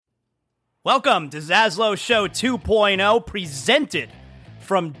Welcome to Zaslow Show 2.0, presented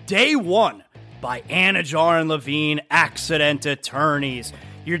from day one by Anajar and Levine Accident Attorneys.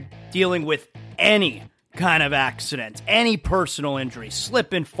 You're dealing with any kind of accident, any personal injury,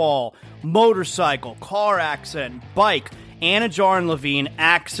 slip and fall, motorcycle, car accident, bike. Anajar and Levine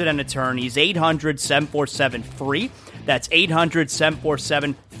Accident Attorneys, 800-747-FREE. That's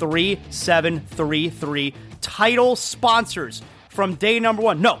 800-747-3733. Title sponsors from day number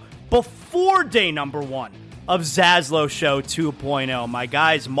one. No, before day number one of Zaslow Show 2.0. My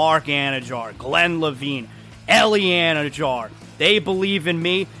guys Mark Anajar, Glenn Levine, Ellie Anajar. They believe in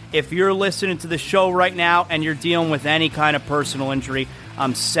me. If you're listening to the show right now and you're dealing with any kind of personal injury,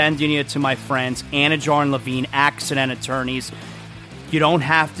 I'm sending you to my friends, Anajar and Levine Accident Attorneys. You don't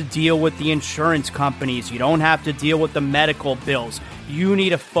have to deal with the insurance companies. You don't have to deal with the medical bills. You need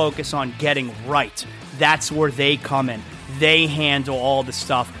to focus on getting right. That's where they come in. They handle all the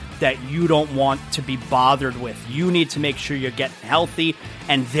stuff that you don't want to be bothered with. You need to make sure you're getting healthy,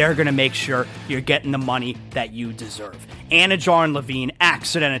 and they're going to make sure you're getting the money that you deserve. Anajar and Levine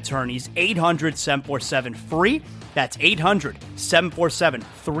Accident Attorneys, 800-747-FREE. That's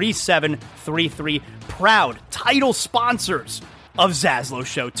 800-747-3733. Proud title sponsors of Zaslow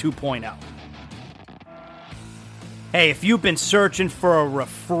Show 2.0. Hey, if you've been searching for a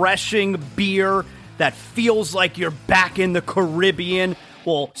refreshing beer that feels like you're back in the Caribbean,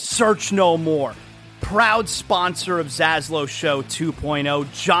 well, search no more. Proud sponsor of Zaslow Show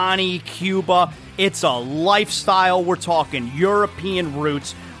 2.0, Johnny Cuba. It's a lifestyle. We're talking European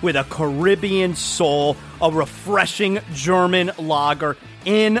roots with a Caribbean soul, a refreshing German lager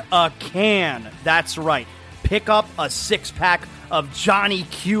in a can. That's right. Pick up a six-pack of Johnny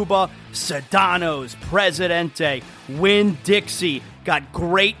Cuba, Sedanos, Presidente, Winn-Dixie. Got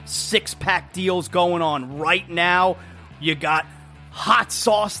great six-pack deals going on right now. You got hot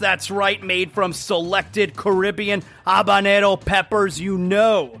sauce, that's right, made from selected Caribbean habanero peppers. You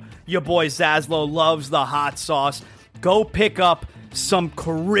know your boy Zaslow loves the hot sauce. Go pick up some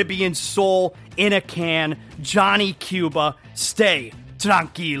Caribbean soul in a can. Johnny Cuba, stay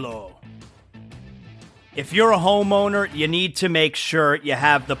tranquilo. If you're a homeowner, you need to make sure you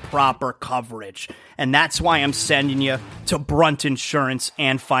have the proper coverage. And that's why I'm sending you to Brunt Insurance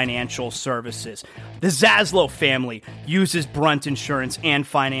and Financial Services. The Zaslow family uses Brunt Insurance and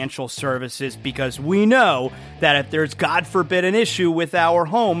Financial Services because we know that if there's, God forbid, an issue with our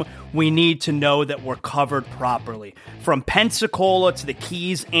home, we need to know that we're covered properly. From Pensacola to the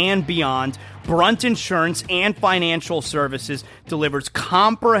Keys and beyond, Brunt Insurance and Financial Services delivers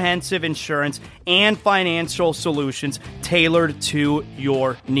comprehensive insurance and financial solutions tailored to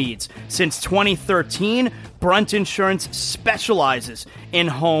your needs. Since 2013, Brunt Insurance specializes in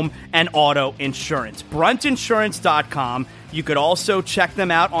home and auto insurance. BruntInsurance.com. You could also check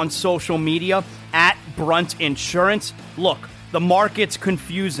them out on social media at Brunt Insurance. Look, the market's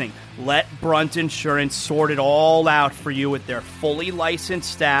confusing. Let Brunt Insurance sort it all out for you with their fully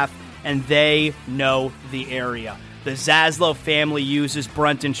licensed staff, and they know the area. The Zaslow family uses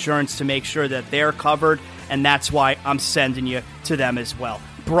Brunt Insurance to make sure that they're covered, and that's why I'm sending you to them as well.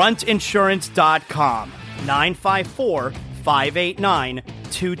 BruntInsurance.com,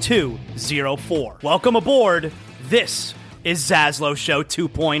 954-589-2204. Welcome aboard. This is Zaslow Show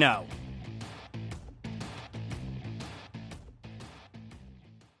 2.0.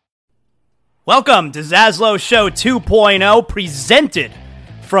 Welcome to Zaslow Show 2.0, presented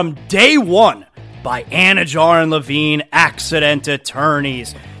from day one by Anajar and Levine Accident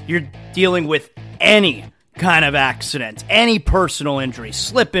Attorneys. You're dealing with any kind of accident, any personal injury,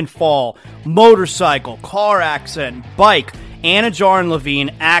 slip and fall, motorcycle, car accident, bike. Anajar and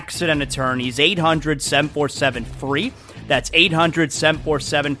Levine Accident Attorneys, 800-747-FREE. That's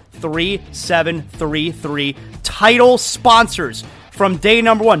 800-747-3733. Title sponsors from day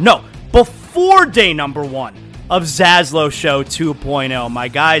number one. No, before day number one of Zaslow Show 2.0. My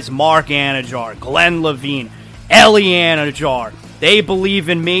guys Mark Anajar, Glenn Levine, Ellie Anajar. They believe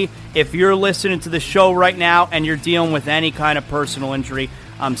in me. If you're listening to the show right now and you're dealing with any kind of personal injury,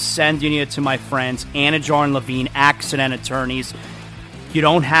 I'm sending you to my friends, Anajar and Levine Accident Attorneys. You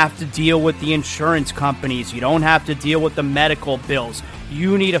don't have to deal with the insurance companies. You don't have to deal with the medical bills.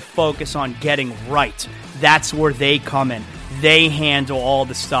 You need to focus on getting right. That's where they come in. They handle all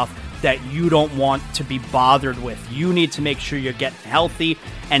the stuff that you don't want to be bothered with. You need to make sure you're getting healthy,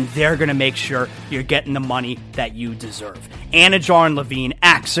 and they're going to make sure you're getting the money that you deserve. Anajar and Levine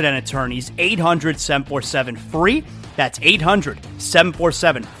Accident Attorneys, 800-747-FREE. That's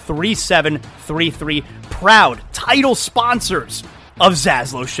 800-747-3733. Proud title sponsors of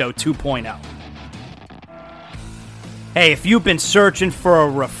Zaslow Show 2.0. Hey, if you've been searching for a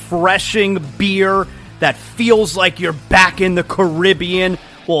refreshing beer that feels like you're back in the Caribbean,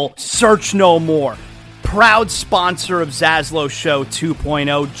 well, search no more. Proud sponsor of Zaslow Show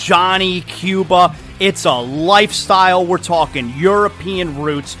 2.0, Johnny Cuba. It's a lifestyle. We're talking European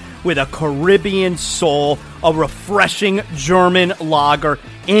roots with a Caribbean soul, a refreshing German lager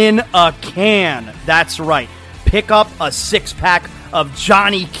in a can. That's right. Pick up a six-pack of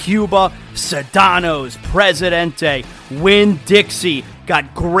Johnny Cuba, Sedanos, Presidente, Winn-Dixie.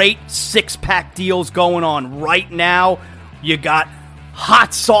 Got great six-pack deals going on right now. You got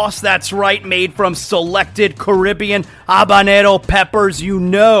hot sauce, that's right, made from selected Caribbean habanero peppers. You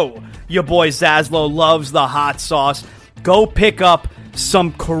know your boy Zaslow loves the hot sauce. Go pick up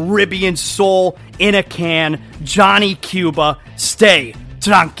some Caribbean soul in a can. Johnny Cuba, stay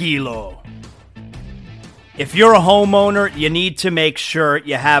tranquilo. If you're a homeowner, you need to make sure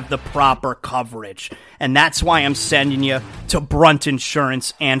you have the proper coverage. And that's why I'm sending you to Brunt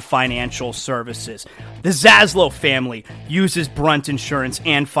Insurance and Financial Services. The Zaslow family uses Brunt Insurance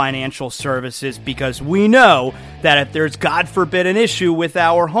and Financial Services because we know that if there's, God forbid, an issue with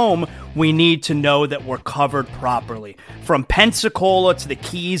our home, we need to know that we're covered properly. From Pensacola to the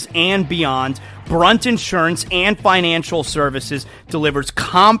Keys and beyond, Brunt Insurance and Financial Services delivers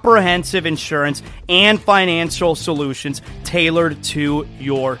comprehensive insurance and financial solutions tailored to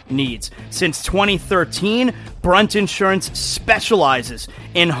your needs. Since 2013, Brunt Insurance specializes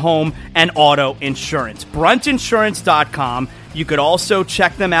in home and auto insurance. BruntInsurance.com. You could also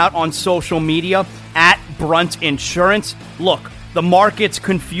check them out on social media at Brunt Insurance. Look, the market's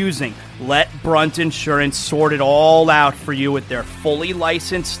confusing. Let Brunt Insurance sort it all out for you with their fully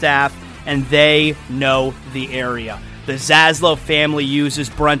licensed staff, and they know the area. The Zaslow family uses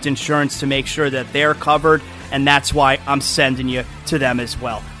Brunt Insurance to make sure that they're covered, and that's why I'm sending you to them as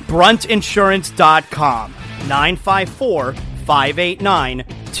well. BruntInsurance.com,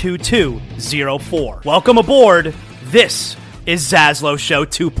 954-589-2204. Welcome aboard. This is Zaslow Show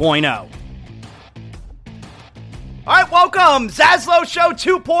 2.0. All right, welcome, Zaslow Show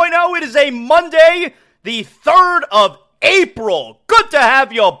 2.0. It is a Monday, the 3rd of April. Good to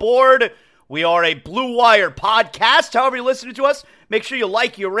have you aboard. We are a Blue Wire podcast. However you're listening to us, make sure you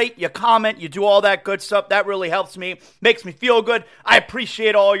like, you rate, you comment, you do all that good stuff. That really helps me, makes me feel good. I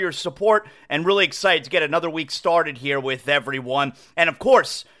appreciate all your support and really excited to get another week started here with everyone. And of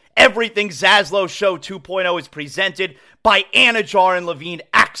course, everything Zaslow Show 2.0 is presented by Anajar and Levine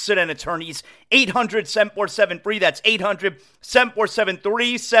Accident Attorneys, 800-747-FREE. That's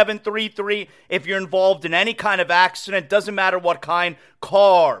 800-747-3733. If you're involved in any kind of accident, doesn't matter what kind,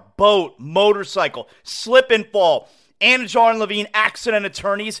 car, boat, motorcycle, slip and fall, Anajar and Levine Accident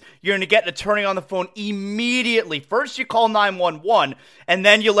Attorneys, you're going to get an attorney on the phone immediately. First, you call 911, and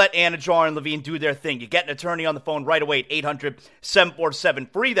then you let Anajar and Levine do their thing. You get an attorney on the phone right away at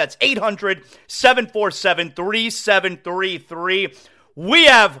 800-747-FREE. That's 800-747-3733. We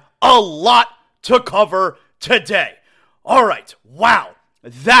have a lot to cover today. All right. Wow.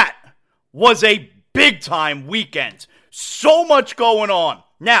 That was a big-time weekend. So much going on.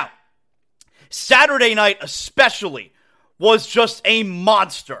 Now, Saturday night especially was just a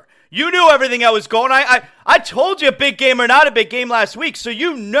monster. You knew everything that was going on. I told you a big game or not a big game last week, so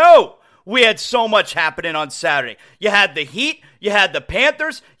you know we had so much happening on Saturday. You had the Heat, you had the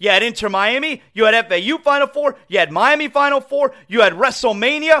Panthers, you had Inter Miami, you had FAU Final Four, you had Miami Final Four, you had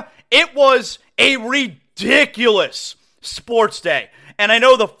WrestleMania. It was a ridiculous sports day. And I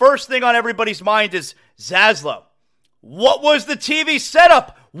know the first thing on everybody's mind is, Zaslow, what was the TV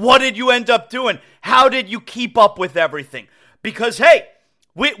setup? What did you end up doing? How did you keep up with everything? Because, hey,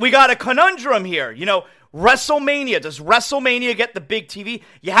 we got a conundrum here. You know, WrestleMania. Does WrestleMania get the big TV?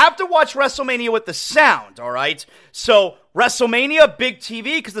 You have to watch WrestleMania with the sound, all right? So, WrestleMania, big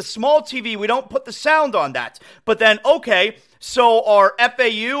TV, because the small TV, we don't put the sound on that. But then, okay, so our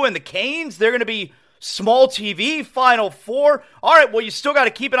FAU and the Canes, they're going to be small TV, Final Four. All right, well, you still got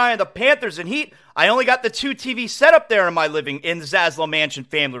to keep an eye on the Panthers and Heat. I only got the 2 TV set up there in my in the Zaslow Mansion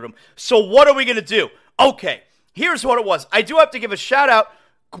family room. So what are we going to do? Okay, here's what it was. I do have to give a shout out.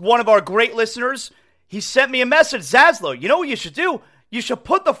 One of our great listeners, he sent me a message. Zaslow, you know what you should do? You should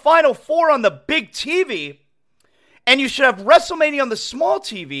put the Final Four on the big TV, and you should have WrestleMania on the small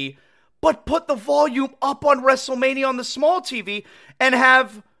TV, but put the volume up on WrestleMania on the small TV and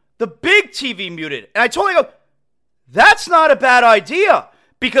have the big TV muted. And I told him, that's not a bad idea.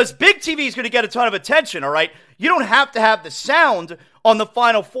 Because big TV is going to get a ton of attention, all right? You don't have to have the sound on the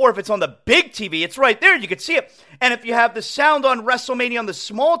Final Four if it's on the big TV. It's right there. You can see it. And if you have the sound on WrestleMania on the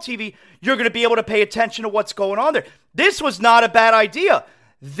small TV, you're going to be able to pay attention to what's going on there. This was not a bad idea.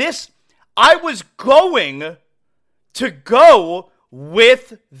 I was going to go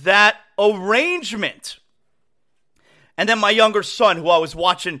with that arrangement. And then my younger son, who I was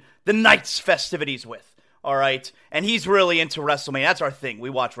watching the Knights festivities with, all right? And he's really into WrestleMania. That's our thing. We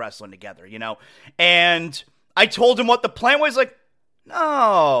watch wrestling together, you know? And I told him what the plan was. Like,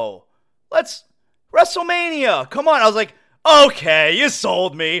 no, let's WrestleMania. Come on. I was like, okay, you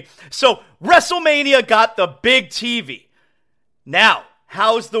sold me. So WrestleMania got the big TV. Now,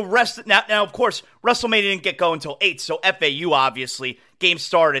 how's the rest? Now, of course, WrestleMania didn't get going until 8, so FAU, obviously, game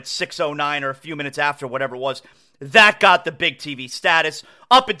started at 6:09 or a few minutes after, whatever it was. That got the big TV status.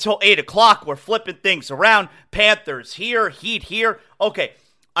 Up until 8 o'clock, we're flipping things around. Panthers here, Heat here. Okay,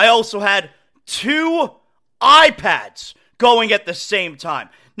 I also had 2 iPads going at the same time.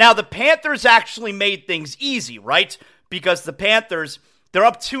 Now, the Panthers actually made things easy, right? Because the Panthers, they're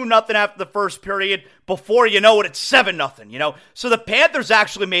up 2-0 after the first period. Before you know it, it's 7-0, you know? So the Panthers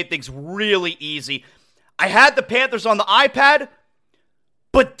actually made things really easy. I had the Panthers on the iPad,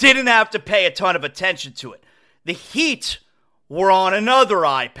 but didn't have to pay a ton of attention to it. The Heat were on another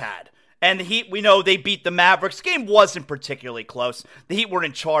iPad. And the Heat, we know they beat the Mavericks. Game wasn't particularly close. The Heat were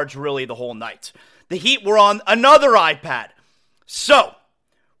in charge really the whole night. The Heat were on another iPad. So,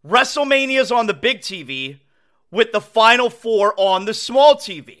 WrestleMania's on the big TV with the Final Four on the small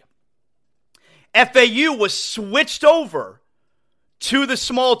TV. FAU was switched over to the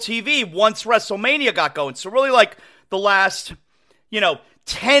small TV once WrestleMania got going. So really like the last,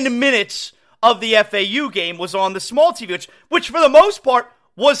 10 minutes of the FAU game was on the small TV, which for the most part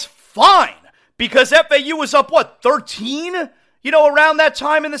was fine because FAU was up, 13? Around that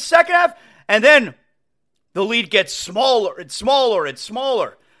time in the second half. And then the lead gets smaller and smaller and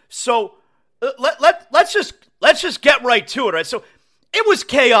smaller. So let's just get right to it, right? So it was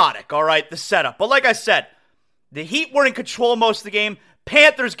chaotic, all right, the setup. But like I said, the Heat were in control most of the game.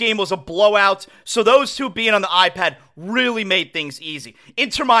 Panthers game was a blowout. So those two being on the iPad really made things easy.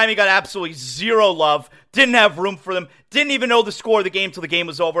 Inter Miami got absolutely zero love. Didn't have room for them. Didn't even know the score of the game till the game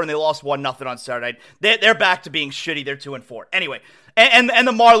was over, and they lost 1-0 on Saturday. They're back to being shitty. They're 2-4. Anyway, and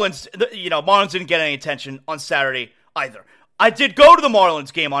the Marlins, Marlins didn't get any attention on Saturday either. I did go to the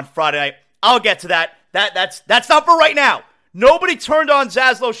Marlins game on Friday night. I'll get to that. That's not for right now. Nobody turned on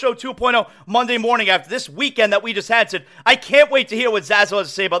Zaslow Show 2.0 Monday morning after this weekend that we just had said, I can't wait to hear what Zaslow has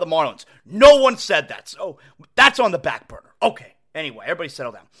to say about the Marlins. No one said that, so that's on the back burner. Okay, anyway, everybody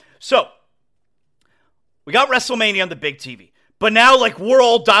settle down. So, we got WrestleMania on the big TV, but now we're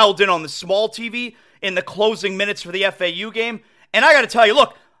all dialed in on the small TV in the closing minutes for the FAU game, and I gotta tell you,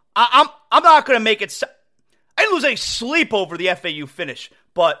 look, I'm not gonna make it, I didn't lose any sleep over the FAU finish,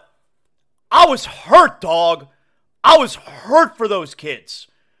 but I was hurt, dog. I was hurt for those kids.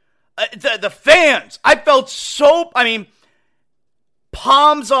 The fans. I felt so,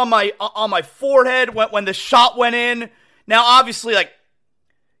 palms on my forehead when the shot went in. Now, obviously,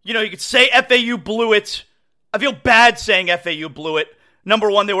 you could say FAU blew it. I feel bad saying FAU blew it. Number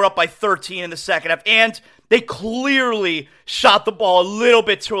one, they were up by 13 in the second half, and they clearly shot the ball a little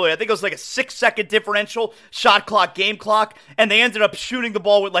bit too early. I think it was a 6-second differential, shot clock, game clock, and they ended up shooting the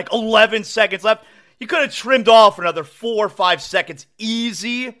ball with 11 seconds left. You could have trimmed off another 4 or 5 seconds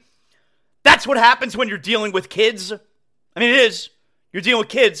easy. That's what happens when you're dealing with kids. It is. You're dealing with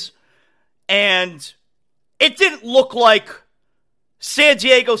kids. And it didn't look like San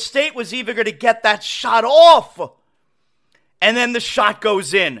Diego State was even going to get that shot off. And then the shot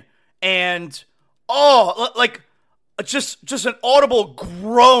goes in. And, just an audible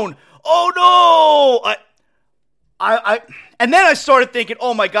groan. Oh, no! And then I started thinking,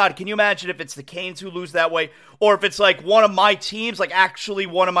 oh my God, can you imagine if it's the Canes who lose that way? Or if it's one of my teams, actually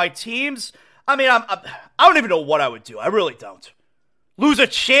one of my teams? I don't even know what I would do. I really don't. Lose a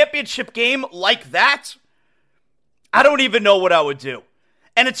championship game like that? I don't even know what I would do.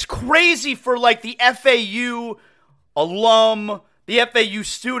 And it's crazy for the FAU alum, the FAU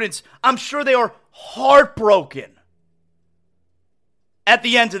students. I'm sure they are heartbroken at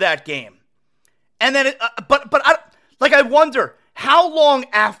the end of that game. And then, I wonder how long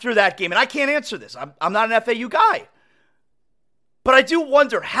after that game, and I can't answer this. I'm not an FAU guy. But I do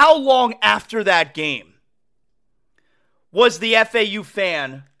wonder how long after that game was the FAU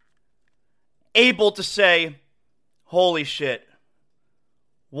fan able to say, holy shit,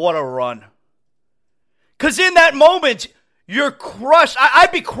 what a run. Because in that moment, you're crushed.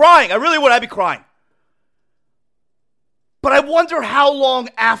 I'd be crying. I really would. I'd be crying. But I wonder how long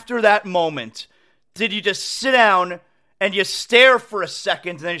after that moment did you just sit down and you stare for a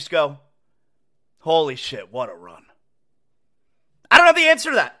second and then you just go, holy shit, what a run. I don't have the answer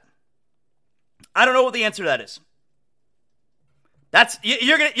to that. I don't know what the answer to that is.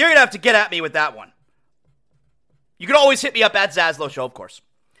 You're gonna have to get at me with that one. You can always hit me up at Zaslow Show, of course.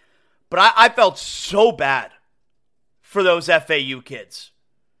 But I felt so bad for those FAU kids.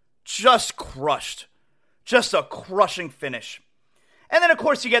 Just crushed. Just a crushing finish. And then, of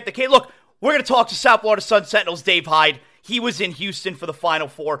course, you get the kid. Look, we're going to talk to South Florida Sun Sentinels' Dave Hyde. He was in Houston for the Final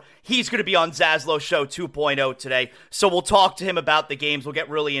Four. He's going to be on Zaslow Show 2.0 today. So we'll talk to him about the games. We'll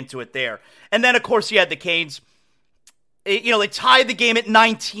get really into it there. And then, of course, you had the Canes. They tied the game at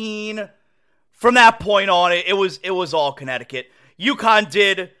 19. From that point on, it was all Connecticut. UConn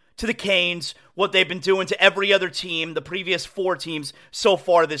did to the Canes what they've been doing to every other team, the previous 4 teams so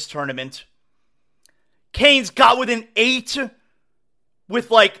far this tournament. Canes got within 8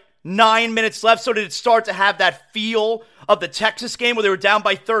 with 9 minutes left. So did it start to have that feel of the Texas game where they were down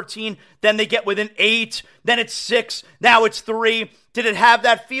by 13? Then they get within 8. Then it's 6. Now it's 3. Did it have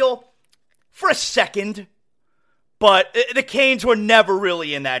that feel? For a second. But the Canes were never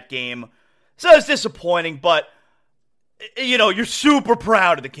really in that game. So it's disappointing, but you're super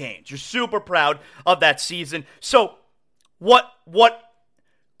proud of the Canes. You're super proud of that season. So what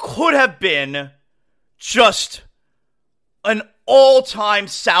could have been just an all-time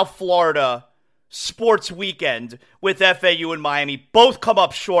South Florida sports weekend with FAU and Miami both come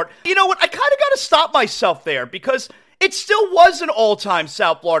up short. You know what? I kind of got to stop myself there because it still was an all-time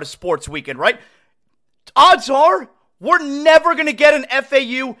South Florida sports weekend, right? Odds are we're never going to get an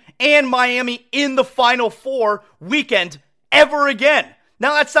FAU and Miami in the Final Four weekend ever again.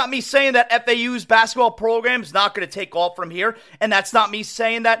 Now, that's not me saying that FAU's basketball program is not going to take off from here, and that's not me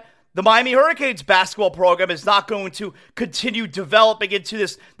saying that the Miami Hurricanes basketball program is not going to continue developing into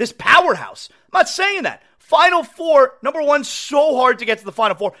this powerhouse. I'm not saying that. Final Four, number one, so hard to get to the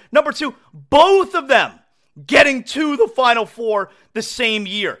Final Four. Number two, both of them getting to the Final Four the same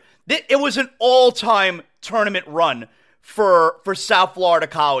year. It was an all-time tournament run for South Florida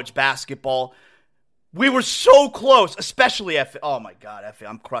college basketball. We were so close, especially oh my God,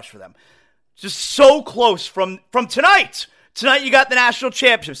 I'm crushed for them. Just so close from tonight. Tonight you got the national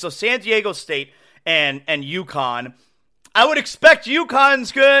championship. So San Diego State and UConn. I would expect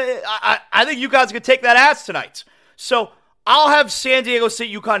UConn's good. I think UConn's gonna take that ass tonight. So I'll have San Diego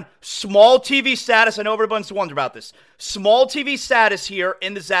State, UConn, small TV status. I know everyone's wondering about this. Small TV status here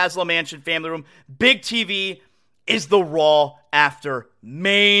in the Zaslow Mansion family room. Big TV is the Raw after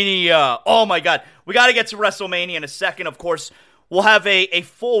Mania. Oh my God. We got to get to WrestleMania in a second. Of course, we'll have a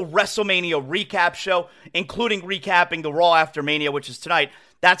full WrestleMania recap show, including recapping the Raw after Mania, which is tonight.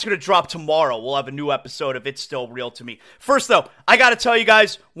 That's going to drop tomorrow. We'll have a new episode of It's Still Real to Me. First, though, I got to tell you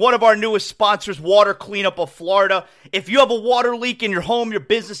guys, one of our newest sponsors, Water Cleanup of Florida. If you have a water leak in your home, your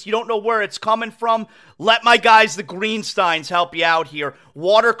business, you don't know where it's coming from, let my guys, the Greensteins, help you out here.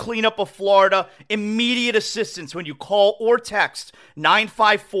 Water Cleanup of Florida, immediate assistance when you call or text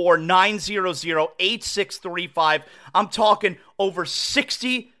 954-900-8635. I'm talking over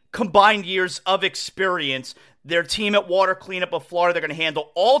 60 combined years of experience. Their team at Water Cleanup of Florida, they're going to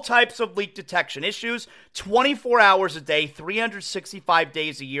handle all types of leak detection issues 24 hours a day, 365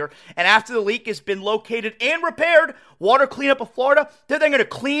 days a year. And after the leak has been located and repaired, Water Cleanup of Florida, they're then going to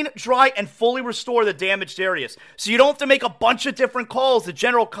clean, dry, and fully restore the damaged areas. So you don't have to make a bunch of different calls, the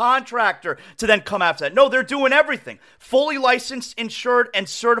general contractor, to then come after that. No, they're doing everything. Fully licensed, insured, and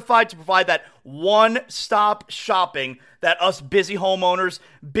certified to provide that one-stop shopping that us busy homeowners,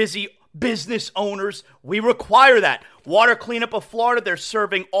 busy business owners, we require that. Water Cleanup of Florida, they're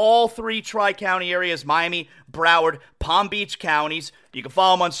serving all 3 Tri-County areas, Miami, Broward, Palm Beach counties. You can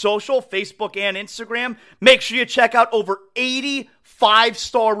follow them on social, Facebook and Instagram. Make sure you check out over 80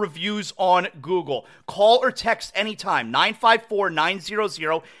 5-star reviews on Google. Call or text anytime,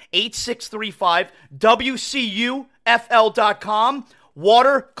 954-900-8635, WCUFL.com.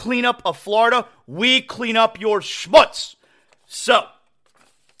 Water Cleanup of Florida, we clean up your schmutz. So,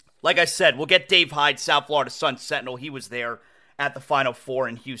 like I said, we'll get Dave Hyde, South Florida Sun Sentinel. He was there at the Final Four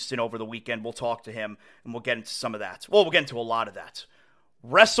in Houston over the weekend. We'll talk to him, and we'll get into some of that. Well, we'll get into a lot of that.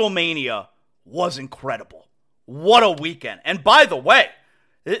 WrestleMania was incredible. What a weekend. And by the way,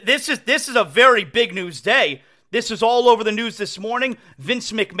 this is a very big news day. This is all over the news this morning.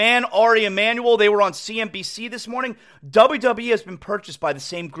 Vince McMahon, Ari Emanuel, they were on CNBC this morning. WWE has been purchased by the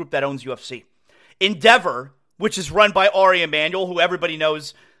same group that owns UFC. Endeavor, which is run by Ari Emanuel, who everybody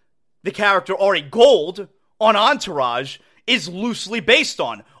knows the character Ari Gold on Entourage, is loosely based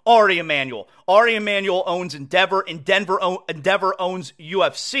on Ari Emanuel. Ari Emanuel owns Endeavor. Endeavor owns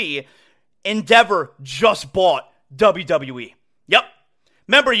UFC. Endeavor just bought WWE. Yep.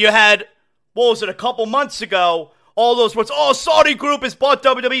 Remember, you had, what was it, a couple months ago, all those words, oh, Saudi Group has bought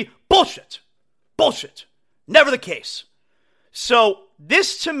WWE. Bullshit. Bullshit. Never the case. So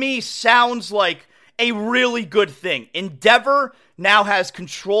this to me sounds like a really good thing. Endeavor now has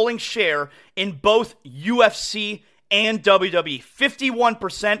controlling share in both UFC and WWE.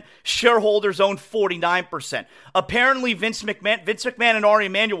 51%, shareholders own 49%. Apparently, Vince McMahon and Ari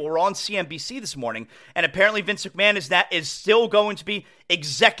Emanuel were on CNBC this morning, and apparently Vince McMahon is still going to be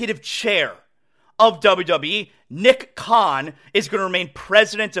executive chair of WWE. Nick Khan is going to remain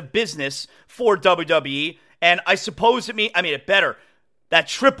president of business for WWE, and I suppose it better that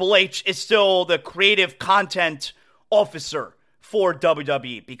Triple H is still the creative content officer for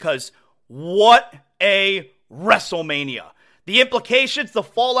WWE, because what a WrestleMania. The implications, the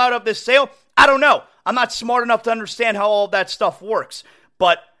fallout of this sale, I don't know. I'm not smart enough to understand how all that stuff works.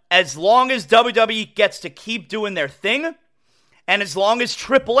 But as long as WWE gets to keep doing their thing, and as long as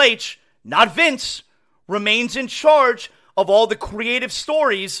Triple H, not Vince, remains in charge of all the creative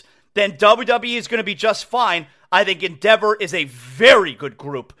stories, then WWE is going to be just fine. I think Endeavor is a very good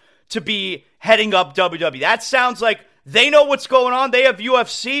group to be heading up WWE. That sounds like they know what's going on. They have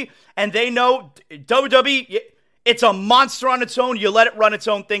UFC, and they know WWE, it's a monster on its own. You let it run its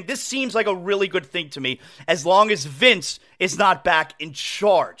own thing. This seems like a really good thing to me, as long as Vince is not back in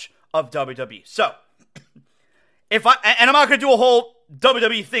charge of WWE. So, I'm not going to do a whole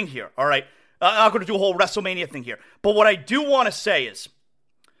WWE thing here, all right? I'm not going to do a whole WrestleMania thing here. But what I do want to say is,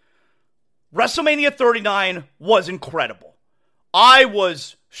 WrestleMania 39 was incredible. I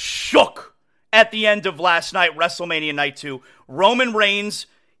was shook at the end of last night, WrestleMania Night 2. Roman Reigns,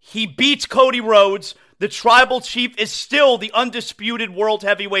 he beats Cody Rhodes. The Tribal Chief is still the undisputed World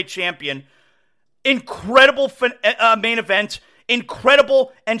Heavyweight Champion. Incredible main event.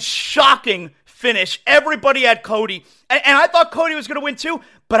 Incredible and shocking finish. Everybody had Cody. And I thought Cody was going to win too.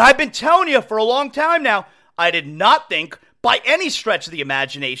 But I've been telling you for a long time now, I did not think, by any stretch of the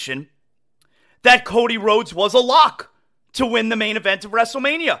imagination, that Cody Rhodes was a lock to win the main event of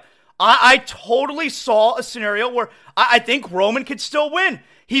WrestleMania. I totally saw a scenario where I think Roman could still win.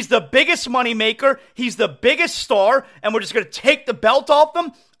 He's the biggest moneymaker. He's the biggest star. And we're just going to take the belt off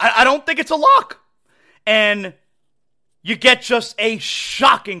him. I don't think it's a lock. And you get just a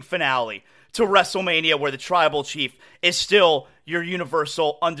shocking finale to WrestleMania where the Tribal Chief is still your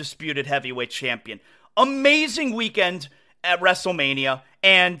Universal Undisputed Heavyweight Champion. Amazing weekend at WrestleMania.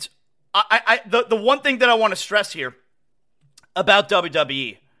 And the one thing that I want to stress here about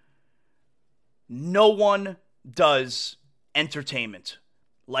WWE, no one does entertainment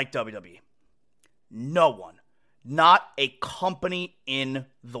like WWE. No one. Not a company in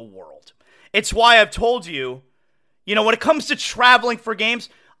the world. It's why I've told you, when it comes to traveling for games,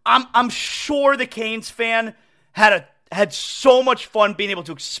 I'm sure the Canes fan had so much fun being able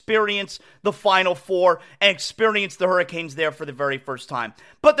to experience the Final Four and experience the Hurricanes there for the very first time.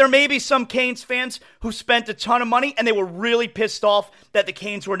 But there may be some Canes fans who spent a ton of money and they were really pissed off that the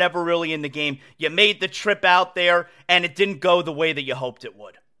Canes were never really in the game. You made the trip out there and it didn't go the way that you hoped it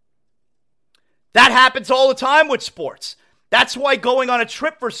would. That happens all the time with sports. That's why going on a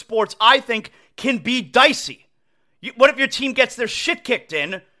trip for sports, I think, can be dicey. What if your team gets their shit kicked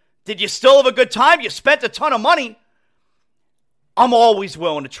in? Did you still have a good time? You spent a ton of money. I'm always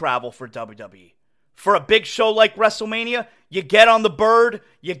willing to travel for WWE. For a big show like WrestleMania, you get on the bird,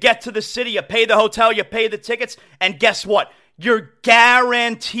 you get to the city, you pay the hotel, you pay the tickets, and guess what? You're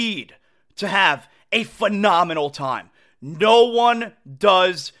guaranteed to have a phenomenal time. No one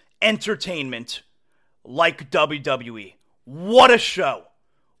does entertainment like WWE. What a show.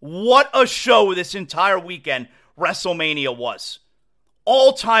 What a show this entire weekend WrestleMania was.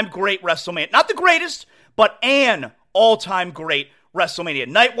 All-time great WrestleMania. Not the greatest, but an all-time great WrestleMania.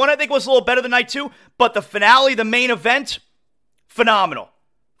 Night 1, I think, was a little better than Night 2, but the finale, the main event, phenomenal.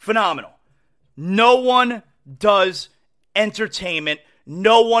 Phenomenal. No one does entertainment.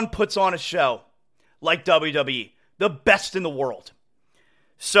 No one puts on a show like WWE. The best in the world.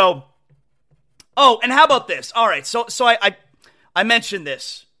 So, and how about this? All right, so I mentioned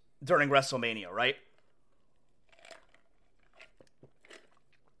this during WrestleMania, right?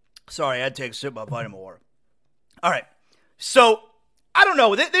 Sorry, I had to take a sip of my vitamin water. All right, so I don't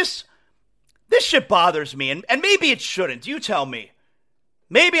know. This shit bothers me, and maybe it shouldn't. You tell me.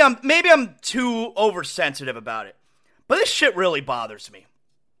 Maybe I'm too oversensitive about it, but this shit really bothers me.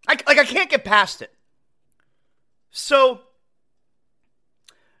 I can't get past it. So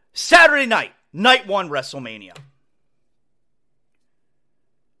Saturday night, Night 1 WrestleMania.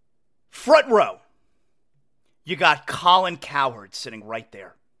 Front row, you got Colin Cowherd sitting right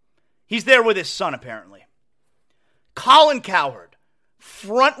there. He's there with his son, apparently. Colin Cowherd,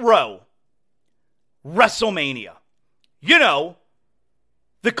 front row, WrestleMania. The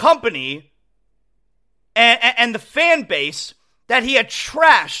company and the fan base that he had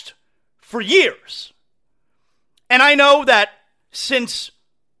trashed for years. And I know that since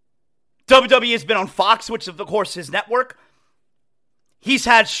WWE has been on Fox, which is, of course, his network, he's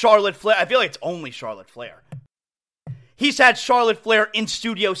had Charlotte Flair. I feel like it's only Charlotte Flair. He's had Charlotte Flair in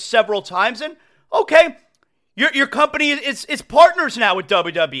studio several times. And, okay, your company is partners now with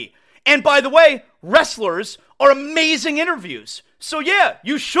WWE. And, by the way, wrestlers are amazing interviews. So, yeah,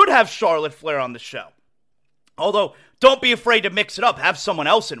 you should have Charlotte Flair on the show. Although, don't be afraid to mix it up. Have someone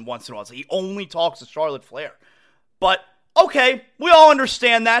else in once in a while. So he only talks to Charlotte Flair. But, okay, we all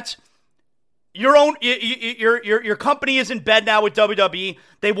understand that. Your company is in bed now with WWE.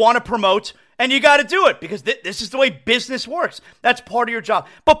 They want to promote, and you got to do it because this is the way business works. That's part of your job.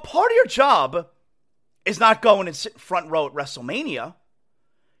 But part of your job is not going and sit front row at WrestleMania,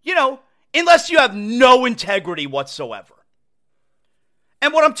 unless you have no integrity whatsoever.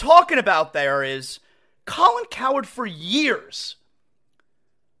 And what I'm talking about there is Colin Cowherd for years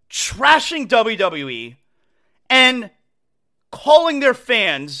trashing WWE and calling their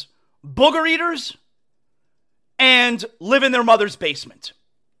fans booger eaters and live in their mother's basement.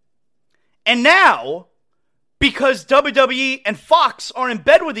 And now, because WWE and Fox are in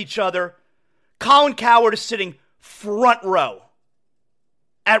bed with each other, Colin Cowherd is sitting front row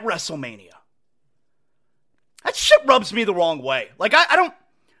at WrestleMania. That shit rubs me the wrong way. Like,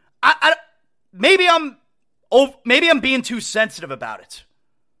 maybe I'm being too sensitive about it.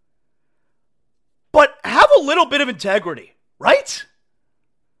 But have a little bit of integrity, right?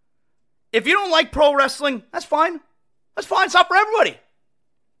 If you don't like pro wrestling, that's fine. That's fine. It's not for everybody.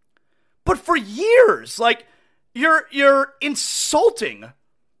 But for years, like, you're insulting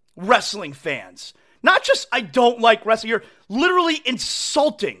wrestling fans. Not just, I don't like wrestling. You're literally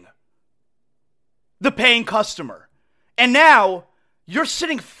insulting the paying customer. And now, you're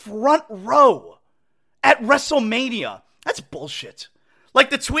sitting front row at WrestleMania. That's bullshit. Like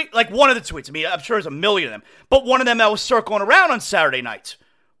the tweet, like one of the tweets, I mean, I'm sure there's a million of them, but one of them that was circling around on Saturday night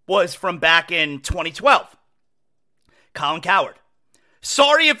was from back in 2012. Colin Cowherd.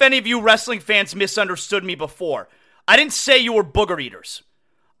 Sorry if any of you wrestling fans misunderstood me before. I didn't say you were booger eaters.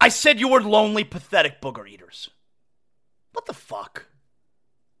 I said you were lonely, pathetic booger eaters. What the fuck?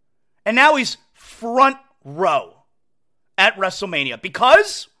 And now he's front row at WrestleMania.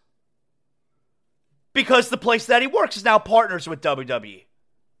 Because the place that he works is now partners with WWE.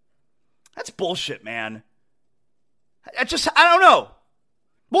 That's bullshit, man. I don't know.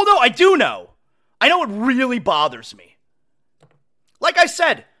 Well, no, I do know. I know it really bothers me. Like I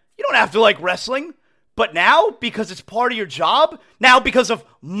said, you don't have to like wrestling, but now, because it's part of your job, now because of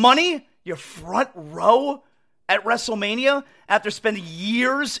money, you're front row at WrestleMania after spending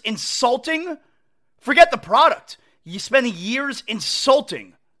years insulting. Forget the product. You spend years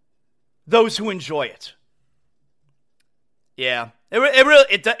insulting those who enjoy it. Yeah,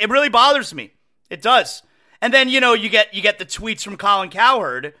 it really bothers me. It does. And then, you get the tweets from Colin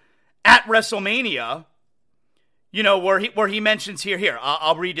Cowherd at WrestleMania, where he mentions here,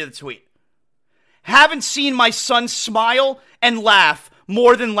 I'll read you the tweet. Haven't seen my son smile and laugh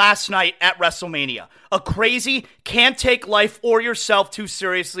more than last night at WrestleMania. A crazy, can't take life or yourself too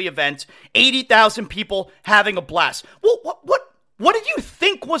seriously event. 80,000 people having a blast. Well, what did you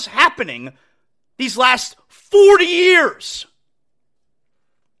think was happening these last 40 years?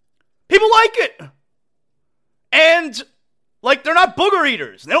 People like it. And, like, they're not booger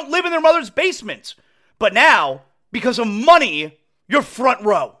eaters. They don't live in their mother's basement. But now, because of money, you're front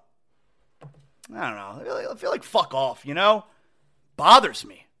row. I don't know. I feel like fuck off, Bothers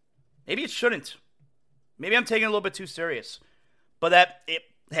me. Maybe it shouldn't. Maybe I'm taking it a little bit too serious. But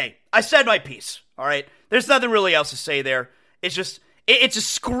hey, I said my piece, all right? There's nothing really else to say there. It's just, it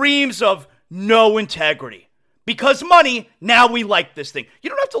just screams of no integrity. Because money, now we like this thing. You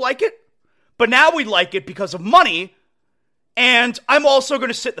don't have to like it, but now we like it because of money, and I'm also going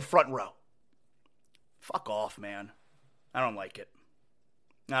to sit in the front row. Fuck off, man. I don't like it.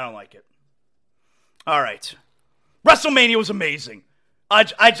 All right. WrestleMania was amazing.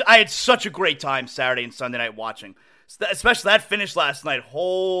 I had such a great time Saturday and Sunday night watching. Especially that finish last night.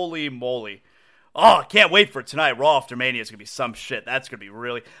 Holy moly. Oh, I can't wait for tonight. Raw after Mania is going to be some shit. That's going to be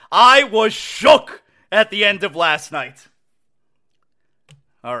really... I was shook at the end of last night.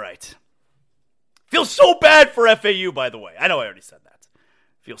 All right. Feels so bad for FAU, by the way. I know I already said that.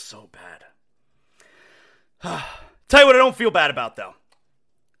 Feels so bad. Tell you what I don't feel bad about, though.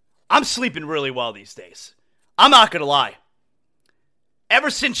 I'm sleeping really well these days. I'm not going to lie. Ever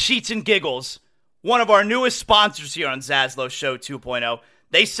since Sheets and Giggles, one of our newest sponsors here on Zaslow Show 2.0,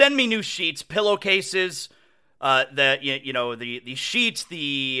 they send me new sheets, pillowcases, the sheets,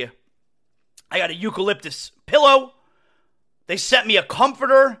 I got a eucalyptus pillow. They sent me a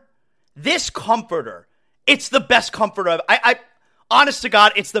comforter. This comforter, it's the best comforter honest to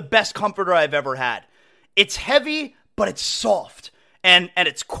God, it's the best comforter I've ever had. It's heavy, but it's soft. And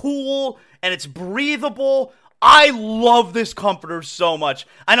it's cool, and it's breathable. I love this comforter so much.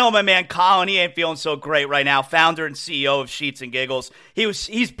 I know my man Colin, he ain't feeling so great right now. Founder and CEO of Sheets and Giggles.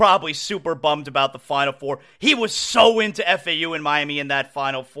 He's probably super bummed about the Final Four. He was so into FAU in Miami in that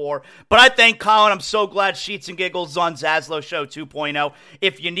Final Four. But I thank Colin. I'm so glad Sheets and Giggles is on Zaslow Show 2.0.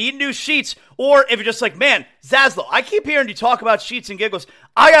 If you need new sheets, or if you're just like, man, Zaslow, I keep hearing you talk about Sheets and Giggles.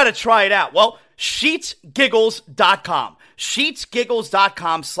 I got to try it out. Well, sheetsgiggles.com.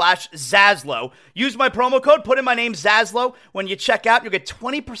 sheetsgiggles.com/Zaslow. Use my promo code, put in my name, Zaslow. When you check out, you'll get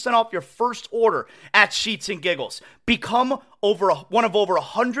 20% off your first order at Sheets and Giggles. Become one of over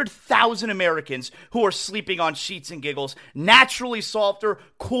 100,000 Americans who are sleeping on Sheets and Giggles. Naturally softer,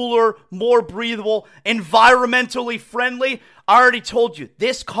 cooler, more breathable, environmentally friendly. I already told you,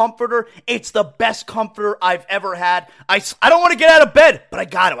 this comforter, it's the best comforter I've ever had. I don't want to get out of bed, but I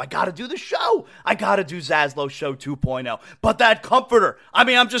got to do the show. I got to do Zaslow Show 2.0. But that comforter,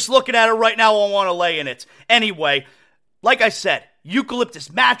 I'm just looking at it right now. I want to lay in it. Anyway, like I said,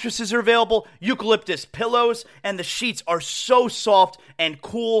 eucalyptus mattresses are available, eucalyptus pillows, and the sheets are so soft and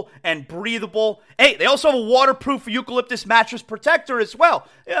cool and breathable. Hey, they also have a waterproof eucalyptus mattress protector as well.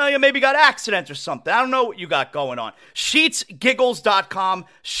 You maybe got accidents or something. I don't know what you got going on. Sheetsgiggles.com,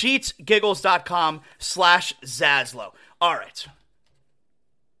 sheetsgiggles.com/Zaslow. All right.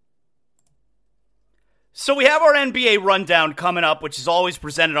 So we have our NBA rundown coming up, which is always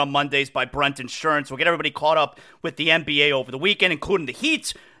presented on Mondays by Brent Insurance. We'll get everybody caught up with the NBA over the weekend, including the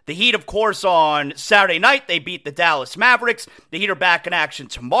Heat. The Heat, of course, on Saturday night, they beat the Dallas Mavericks. The Heat are back in action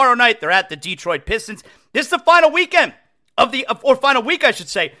tomorrow night. They're at the Detroit Pistons. This is the final weekend final week, I should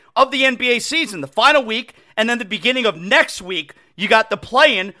say, of the NBA season. The final week, and then the beginning of next week, you got the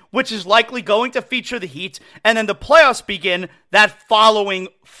play-in, which is likely going to feature the Heat, and then the playoffs begin that following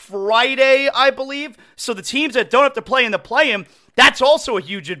Friday, I believe. So the teams that don't have to play in the play-in, that's also a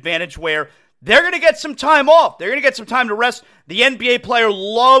huge advantage where they're going to get some time off. They're going to get some time to rest. The NBA player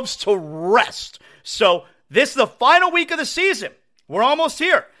loves to rest. So this is the final week of the season. We're almost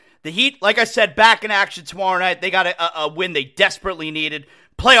here. The Heat, like I said, back in action tomorrow night. They got a win they desperately needed.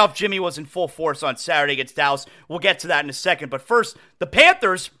 Playoff Jimmy was in full force on Saturday against Dallas. We'll get to that in a second. But first, the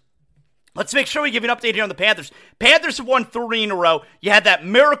Panthers. Let's make sure we give you an update here on the Panthers. Panthers have won 3 in a row. You had that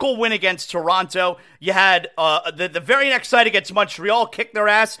miracle win against Toronto. You had the very next night against Montreal, kick their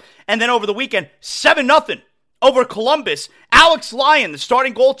ass. And then over the weekend, 7-0 over Columbus. Alex Lyon, the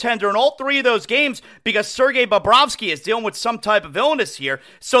starting goaltender in all 3 of those games because Sergei Bobrovsky is dealing with some type of illness here.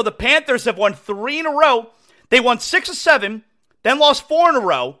 So the Panthers have won 3 in a row. They won 6 of 7, then lost 4 in a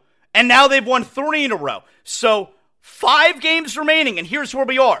row, and now they've won 3 in a row. So 5 games remaining, and here's where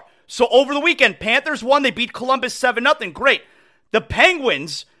we are. So over the weekend, Panthers won. They beat Columbus 7-0. Great. The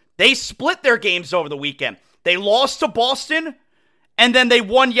Penguins, they split their games over the weekend. They lost to Boston, and then they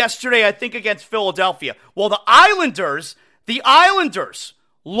won yesterday, I think, against Philadelphia. Well, the Islanders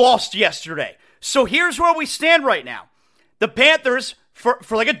lost yesterday. So here's where we stand right now. The Panthers, for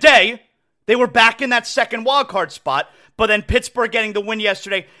like a day, they were back in that second wildcard spot, but then Pittsburgh getting the win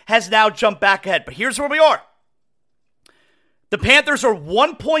yesterday has now jumped back ahead. But here's where we are. The Panthers are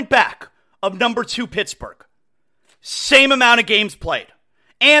 1 point back of number 2 Pittsburgh. Same amount of games played.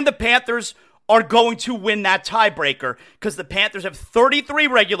 And the Panthers are going to win that tiebreaker because the Panthers have 33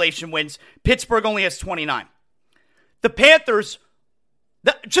 regulation wins. Pittsburgh only has 29. The Panthers,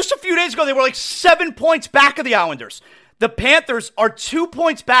 just a few days ago, they were like 7 points back of the Islanders. The Panthers are 2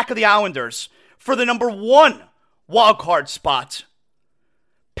 points back of the Islanders for the number 1 wildcard spot.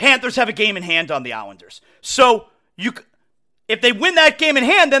 Panthers have a game in hand on the Islanders. So if they win that game in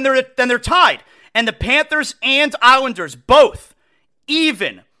hand, then they're tied. And the Panthers and Islanders both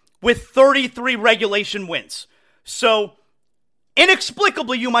even with 33 regulation wins. So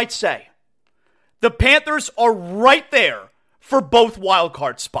inexplicably, you might say, the Panthers are right there for both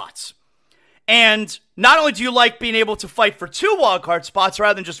wildcard spots. And not only do you like being able to fight for 2 wildcard spots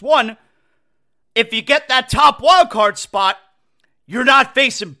rather than just 1, if you get that top wildcard spot, you're not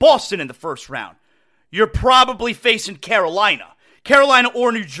facing Boston in the first round. You're probably facing Carolina. Carolina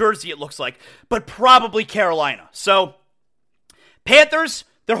or New Jersey, it looks like, but probably Carolina. So, Panthers,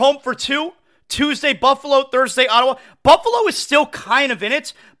 they're home for 2. Tuesday, Buffalo. Thursday, Ottawa. Buffalo is still kind of in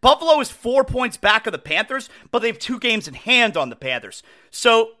it. Buffalo is 4 points back of the Panthers, but they have 2 games in hand on the Panthers.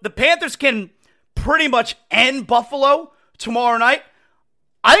 So, the Panthers can pretty much end Buffalo tomorrow night.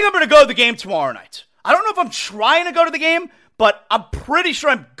 I think I'm going to go to the game tomorrow night. I don't know if I'm trying to go to the game, but I'm pretty sure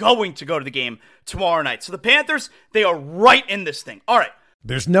I'm going to go to the game tomorrow night. So the Panthers, they are right in this thing. All right,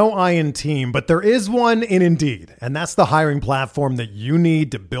 There's no I in team, but there is one in Indeed, and that's the hiring platform that you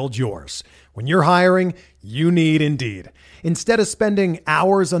need to build yours. When you're hiring, you need Indeed. Instead of spending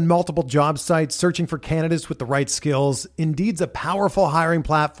hours on multiple job sites searching for candidates with the right skills, Indeed's a powerful hiring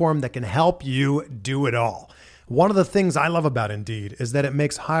platform that can help you do it all. One of the things I love about Indeed is that it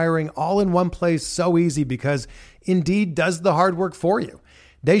makes hiring all in one place so easy because Indeed does the hard work for you.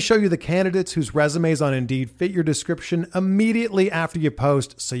 They show you the candidates whose resumes on Indeed fit your description immediately after you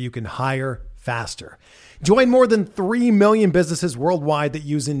post so you can hire faster. Join more than 3 million businesses worldwide that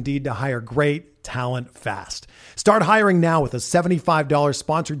use Indeed to hire great talent fast. Start hiring now with a $75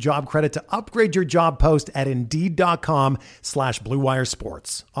 sponsored job credit to upgrade your job post at Indeed.com/Blue Wire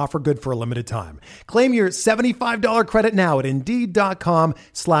Sports. Offer good for a limited time. Claim your $75 credit now at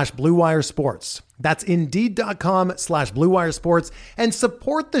Indeed.com/Blue Wire Sports. That's Indeed.com/Blue Wire Sports, and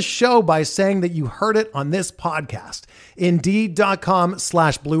support the show by saying that you heard it on this podcast.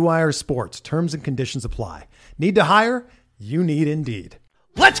 Indeed.com/Blue Wire Sports. Terms and conditions apply. Need to hire? You need Indeed.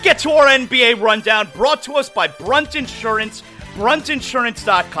 Let's get to our NBA rundown, brought to us by Brunt Insurance,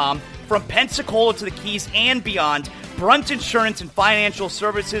 bruntinsurance.com. From Pensacola to the Keys and beyond, Brunt Insurance and Financial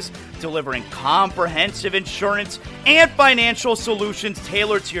Services, delivering comprehensive insurance and financial solutions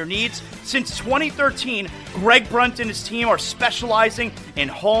tailored to your needs. Since 2013, Greg Brunt and his team are specializing in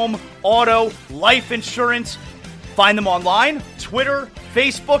home, auto, life insurance. Find them online, Twitter,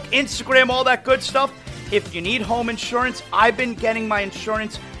 Facebook, Instagram, all that good stuff. If you need home insurance, I've been getting my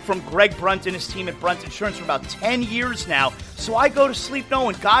insurance from Greg Brunt and his team at Brunt Insurance for about 10 years now. So I go to sleep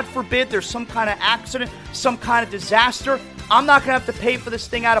knowing, God forbid there's some kind of accident, some kind of disaster, I'm not going to have to pay for this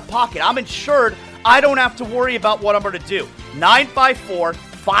thing out of pocket. I'm insured. I don't have to worry about what I'm going to do.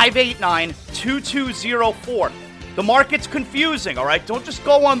 954-589-2204. The market's confusing, all right? Don't just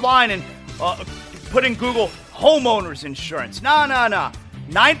go online and put in Google homeowners insurance. No.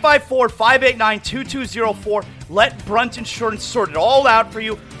 954-589-2204. Let Brunt Insurance sort it all out for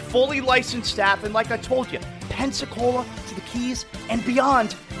you. Fully licensed staff. And like I told you, Pensacola to the Keys and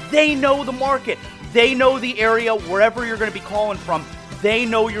beyond, they know the market. They know the area, wherever you're going to be calling from. They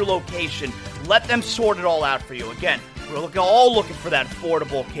know your location. Let them sort it all out for you. Again, we're all looking for that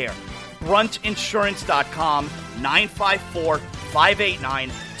affordable care. BruntInsurance.com,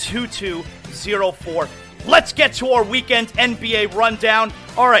 954-589-2204. Let's get to our weekend NBA rundown.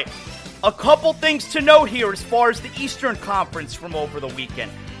 All right, a couple things to note here as far as the Eastern Conference from over the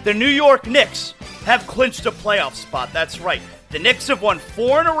weekend. The New York Knicks have clinched a playoff spot. That's right. The Knicks have won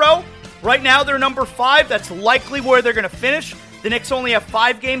 4 in a row. Right now, they're number 5. That's likely where they're going to finish. The Knicks only have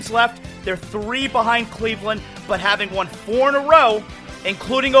 5 games left. They're 3 behind Cleveland, but having won 4 in a row,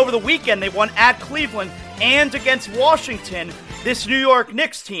 including over the weekend, they won at Cleveland and against Washington. This New York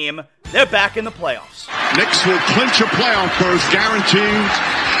Knicks team, they're back in the playoffs. Knicks will clinch a playoff berth, guaranteed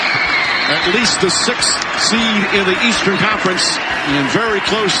at least the 6th seed in the Eastern Conference, and very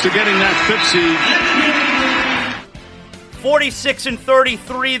close to getting that 5th seed.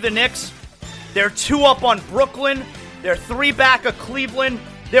 46-33, the Knicks. They're 2 up on Brooklyn. They're 3 back of Cleveland.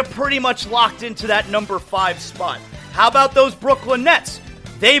 They're pretty much locked into that number 5 spot. How about those Brooklyn Nets?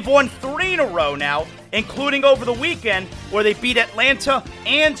 They've won 3 in a row now, including over the weekend where they beat Atlanta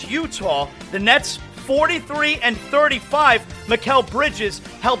and Utah. The Nets 43-35. Mikal Bridges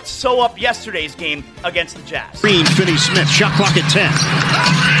helped sew up yesterday's game against the Jazz. Green, Finney-Smith, shot clock at 10.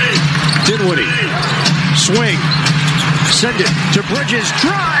 Dinwiddie, swing, send it to Bridges,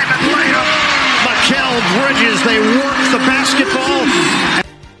 drive and layup. Mikal Bridges, they work the basketball.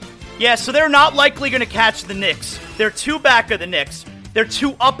 Yeah, so they're not likely going to catch the Knicks. They're 2 back of the Knicks. They're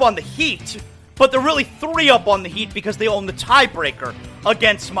 2 up on the Heat, but they're really 3 up on the Heat because they own the tiebreaker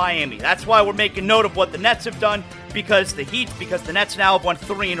against Miami. That's why we're making note of what the Nets have done, because the Nets now have won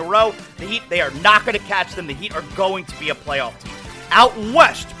 3 in a row. The Heat, they are not going to catch them. The Heat are going to be a playoff team. Out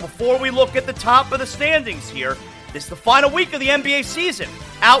west, before we look at the top of the standings here, this is the final week of the NBA season.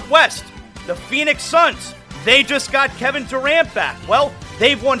 Out west, the Phoenix Suns, they just got Kevin Durant back. Well,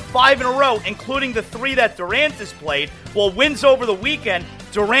 they've won 5 in a row, including the 3 that Durant has played. Well, wins over the weekend.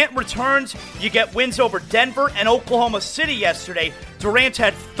 Durant returns. You get wins over Denver and Oklahoma City yesterday. Durant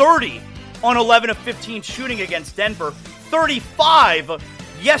had 30 on 11 of 15 shooting against Denver. 35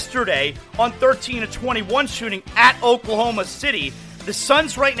 yesterday on 13 of 21 shooting at Oklahoma City. The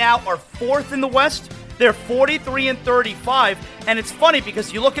Suns right now are 4th in the West. They're 43-35, and it's funny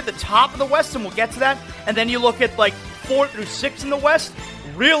because you look at the top of the West, and we'll get to that, and then you look at like 4 through 6 in the West.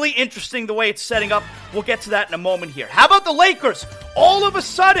 Really interesting the way it's setting up. We'll get to that in a moment here. How about the Lakers? All of a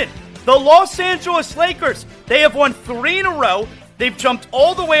sudden, the Los Angeles Lakers, they have won 3 in a row. They've jumped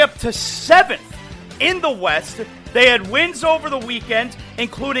all the way up to 7th in the West. They had wins over the weekend,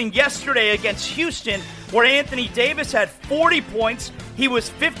 including yesterday against Houston, where Anthony Davis had 40 points. He was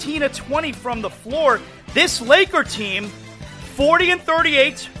 15 of 20 from the floor. This Laker team, 40 and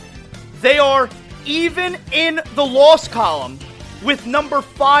 38, they are even in the loss column with number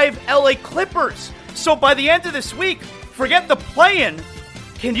 5 LA Clippers. So by the end of this week, forget the play-in.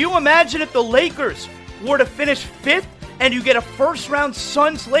 Can you imagine if the Lakers were to finish 5th and you get a first-round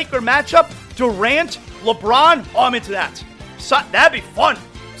Suns-Laker matchup? Durant, LeBron, oh, I'm into that. That'd be fun.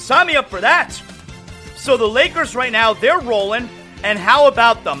 Sign me up for that. So the Lakers right now, they're rolling. And how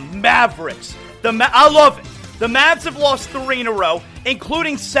about the Mavericks? I love it. The Mavs have lost 3 in a row,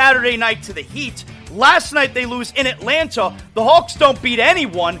 including Saturday night to the Heat. Last night they lose in Atlanta. The Hawks don't beat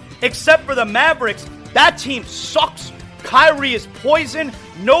anyone except for the Mavericks. That team sucks. Kyrie is poison.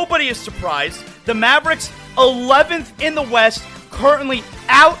 Nobody is surprised. The Mavericks, 11th in the West, currently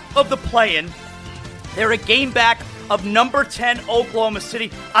out of the play-in. They're a game back of number 10 Oklahoma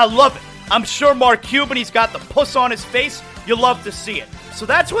City. I love it. I'm sure Mark Cuban, he's got the puss on his face. You'll love to see it. So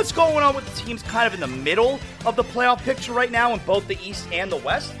that's what's going on with the teams kind of in the middle of the playoff picture right now in both the East and the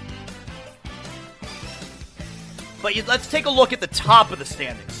West. But let's take a look at the top of the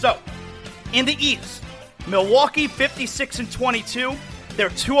standings. So, in the East, Milwaukee 56 and 22. They're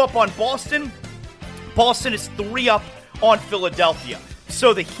 2 up on Boston. Boston is 3 up on Philadelphia.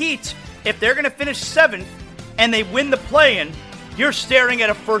 So the Heat, if they're going to finish 7th and they win the play-in, you're staring at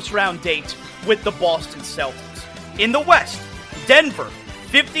a first-round date with the Boston Celtics. In the West, Denver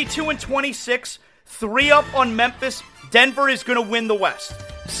 52 and 26, 3 up on Memphis. Denver is going to win the West.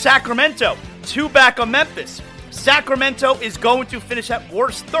 Sacramento, 2 back on Memphis. Sacramento is going to finish at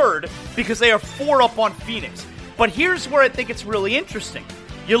worst 3rd because they are 4 up on Phoenix. But here's where I think it's really interesting.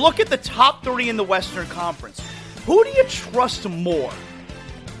 You look at the top 3 in the Western Conference. Who do you trust more?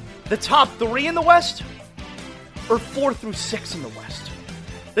 The top 3 in the West or 4 through 6 in the West?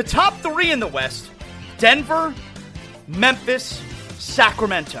 The top 3 in the West, Denver, Memphis,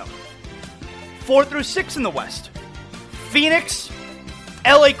 Sacramento. 4 through 6 in the West, Phoenix,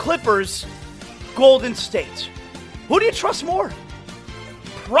 LA Clippers, Golden State. Who do you trust more?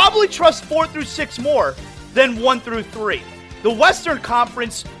 Probably trust 4 through 6 more than 1 through 3. The Western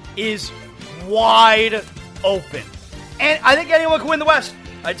Conference is wide open. And I think anyone can win the West.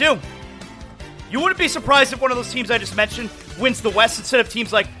 I do. You wouldn't be surprised if one of those teams I just mentioned wins the West instead of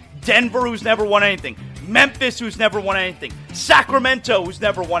teams like Denver, who's never won anything, Memphis, who's never won anything, Sacramento, who's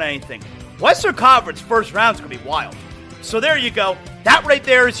never won anything. Western Conference first round's going to be wild. So there you go. That right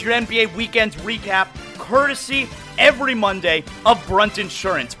there is your NBA weekend recap, courtesy every Monday of Brunt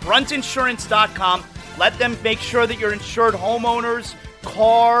Insurance. BruntInsurance.com. Let them make sure that you're insured homeowners,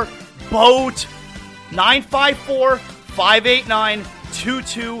 car, boat.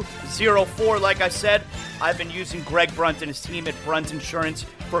 954-589-2204. Like I said, I've been using Greg Brunt and his team at Brunt Insurance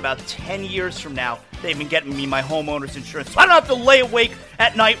for about 10 years from now. They've been getting me my homeowner's insurance. So I don't have to lay awake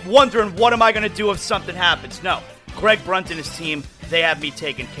at night wondering what am I going to do if something happens. No. Greg Brunt and his team, they have me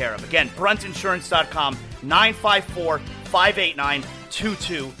taken care of. Again, BruntInsurance.com,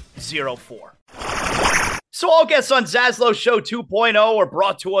 954-589-2204. So all guests on Zaslow Show 2.0 are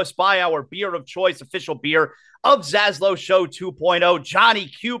brought to us by our beer of choice, official beer of Zaslow Show 2.0, Johnny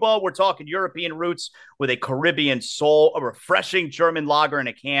Cuba. We're talking European roots with a Caribbean soul, a refreshing German lager in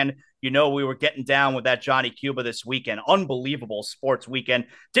a can. You know we were getting down with that Johnny Cuba this weekend. Unbelievable sports weekend.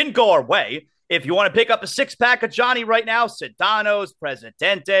 Didn't go our way. If you want to pick up a 6-pack of Johnny right now, Sedanos,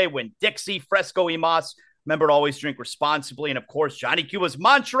 Presidente, Winn-Dixie, Fresco y Mas. Remember to always drink responsibly. And, of course, Johnny Cuba's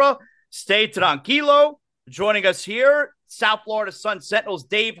mantra, stay tranquilo. Joining us here, South Florida Sun Sentinels,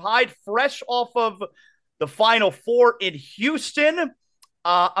 Dave Hyde, fresh off of the Final Four in Houston.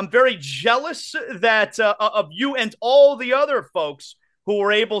 I'm very jealous that of you and all the other folks who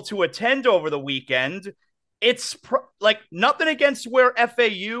were able to attend over the weekend. It's nothing against where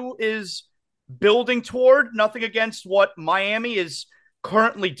FAU is building toward, nothing against what Miami is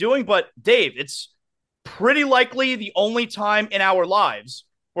currently doing. But Dave, it's pretty likely the only time in our lives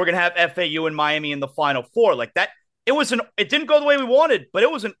we're going to have FAU and Miami in the Final Four. Like that, it didn't go the way we wanted, but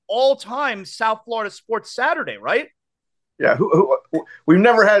it was an all-time South Florida sports Saturday, right? Yeah, we've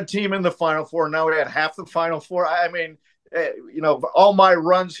never had a team in the Final Four. Now we had half the Final Four. I mean, all my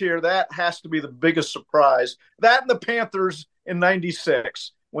runs here, that has to be the biggest surprise. That and the Panthers in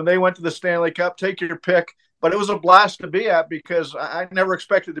 '96 when they went to the Stanley Cup. Take your pick, but it was a blast to be at because I never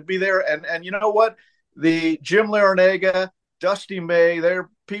expected to be there. And you know what? The Jim Larinaga, Dusty May, their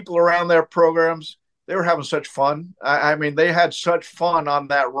people around their programs, they were having such fun. I mean, they had such fun on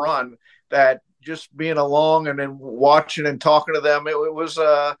that run that just being along and then watching and talking to them, it was,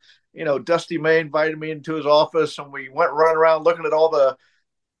 Dusty May invited me into his office and we went running around looking at all the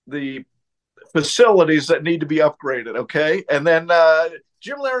the facilities that need to be upgraded. Okay, and then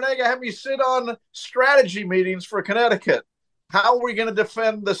Jim Larinaga had me sit on strategy meetings for Connecticut. How are we going to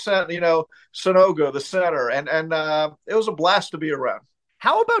defend the Sonogo, the center, and it was a blast to be around.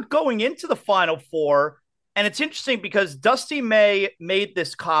 How about going into the Final Four? And it's interesting because Dusty May made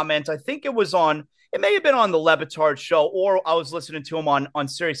this comment. I think it may have been on the Levitard show, or I was listening to him on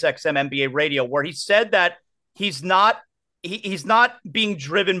Sirius XM NBA radio, where he said that he's not being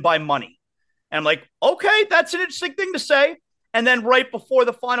driven by money. And I'm like, okay, that's an interesting thing to say. And then right before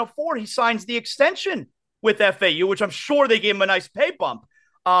the Final Four, he signs the extension with FAU, which I'm sure they gave him a nice pay bump.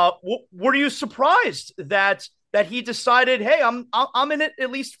 Were you surprised that he decided, hey, I'm in it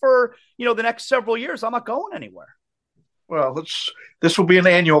at least for the next several years. I'm not going anywhere? Well, this will be an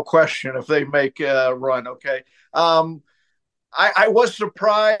annual question if they make a run. Okay, I was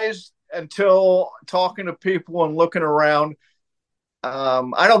surprised until talking to people and looking around.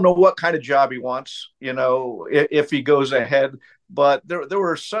 I don't know what kind of job he wants, if he goes ahead, but there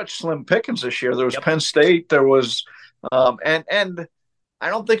were such slim pickings this year. There was Penn State, there was, and I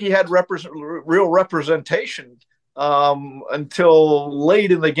don't think he had real representation until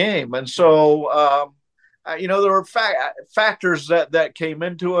late in the game. And so, there were factors that came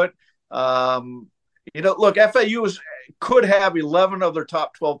into it. Look, FAU could have 11 of their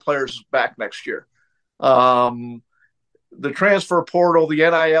top 12 players back next year. The transfer portal, the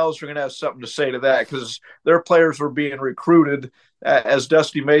NILs are going to have something to say to that because their players were being recruited, as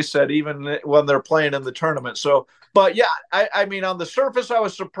Dusty May said, even when they're playing in the tournament. So, but yeah, I mean, on the surface, I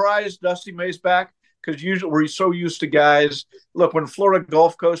was surprised Dusty May's back because usually we're so used to guys. Look, when Florida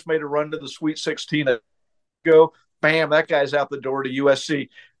Gulf Coast made a run to the Sweet 16 ago, bam, that guy's out the door to USC.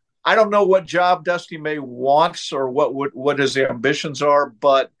 I don't know what job Dusty May wants or what his ambitions are,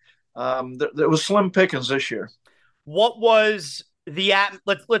 but there was slim pickings this year. What was the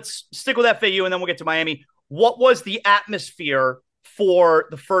let's stick with FAU and then we'll get to Miami. What was the atmosphere for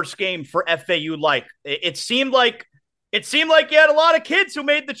the first game for FAU like? It seemed like you had a lot of kids who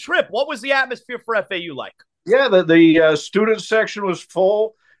made the trip. What was the atmosphere for FAU like? Yeah, the student section was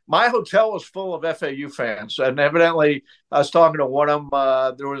full. My hotel was full of FAU fans, and evidently, I was talking to one of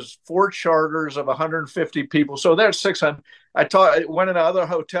them. There was 4 charters of 150 people, so there's 600. Went in another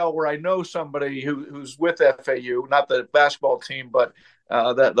hotel where I know somebody who's with FAU, not the basketball team, but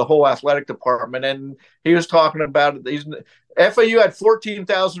the whole athletic department, and he was talking about it. FAU had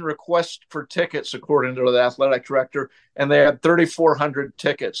 14,000 requests for tickets, according to the athletic director, and they had 3,400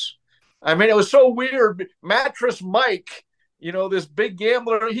 tickets. I mean, it was so weird. Mattress Mike, this big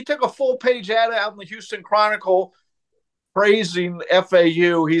gambler, he took a full-page ad out in the Houston Chronicle praising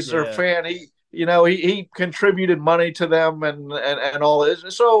FAU. He's their fan. He contributed money to them and all this.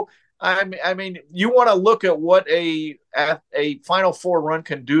 So, I mean, you want to look at what a Final Four run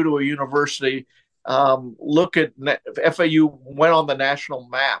can do to a university. Look at FAU went on the national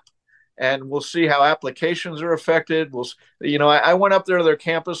map, and we'll see how applications are affected. I went up there to their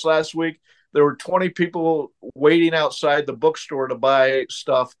campus last week. There were 20 people waiting outside the bookstore to buy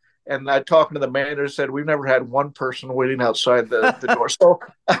stuff. And I talking to the manager said, we've never had one person waiting outside the door. So,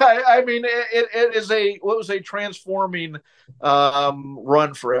 I mean, it was a transforming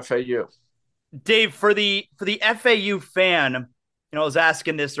run for FAU. Dave, for the FAU fan, I was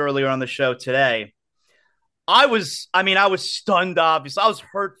asking this earlier on the show today. I was stunned, obviously. I was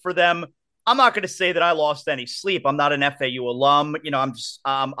hurt for them. I'm not going to say that I lost any sleep. I'm not an FAU alum.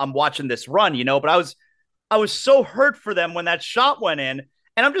 I'm watching this run, but I was so hurt for them when that shot went in.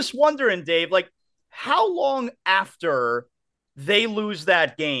 And I'm just wondering, Dave, how long after they lose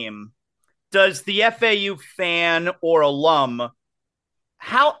that game does the FAU fan or alum,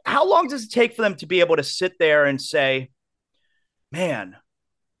 how long does it take for them to be able to sit there and say, man,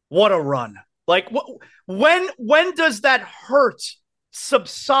 what a run? When does that hurt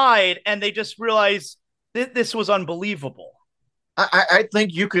subside and they just realize this was unbelievable? I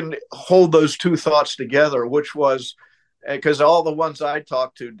think you can hold those two thoughts together, which was because all the ones I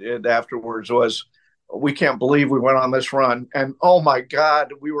talked to did afterwards was, we can't believe we went on this run. And oh my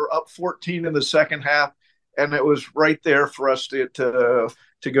God, we were up 14 in the second half. And it was right there for us to go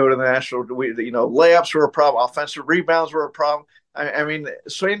to the national. Layups were a problem. Offensive rebounds were a problem. I mean,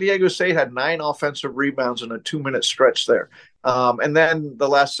 San Diego State had 9 offensive rebounds in a 2-minute stretch there. And then the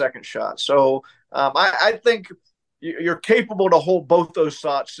last second shot. So I think you're capable to hold both those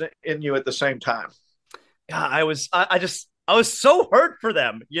thoughts in you at the same time. Yeah, I was so hurt for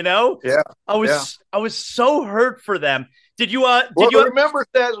them, Yeah. I was so hurt for them. Did you remember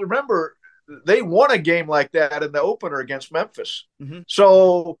that? Remember they won a game like that in the opener against Memphis. Mm-hmm.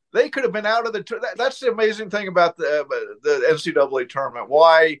 So they could have been out of the. That's the amazing thing about the NCAA tournament.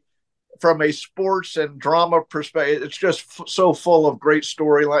 Why, from a sports and drama perspective, it's just so full of great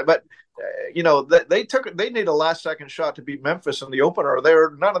storyline. But they need a last second shot to beat Memphis in the opener.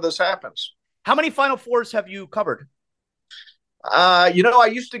 None of this happens. How many Final Fours have you covered? I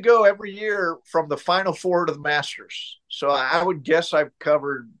used to go every year from the Final Four to the Masters. So I would guess I've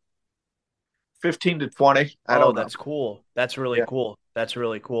covered 15 to 20. I don't know. That's cool. That's really cool. That's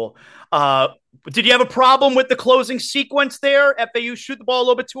really cool. Did you have a problem with the closing sequence there? FAU shoot the ball a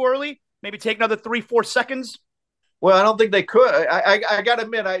little bit too early? Maybe take another 3-4 seconds? Well, I don't think they could. I got to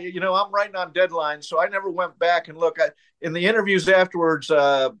admit, I'm writing on deadlines, so I never went back and look. In the interviews afterwards,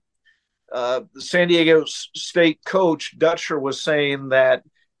 the San Diego State coach Dutcher was saying that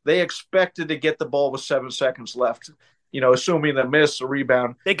they expected to get the ball with 7 seconds left. Assuming the miss, a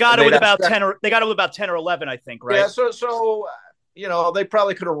rebound. They got it with about 10 or 11, I think, right? Yeah. So they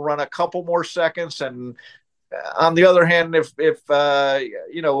probably could have run a couple more seconds. And on the other hand, if it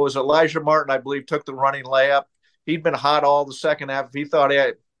was Elijah Martin, I believe, took the running layup. He'd been hot all the second half. If he thought,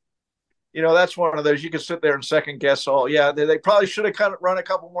 that's one of those you could sit there and second guess all. Yeah, they probably should have kind of run a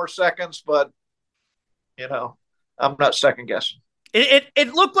couple more seconds, but I'm not second guessing.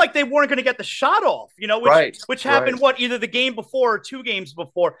 It looked like they weren't going to get the shot off, which happened either the game before or 2 games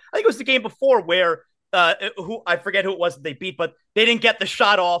before. I think it was the game before where I forget who it was that they beat, but they didn't get the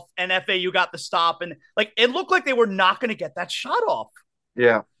shot off and FAU got the stop, and it looked like they were not going to get that shot off.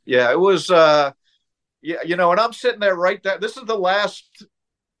 Yeah, it was. And I'm sitting there right there. This is the last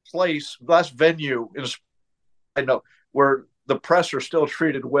venue I know where the press are still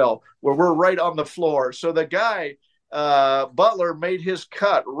treated well, where we're right on the floor. So the guy. Butler made his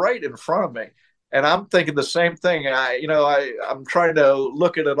cut right in front of me, and I'm thinking the same thing. I'm trying to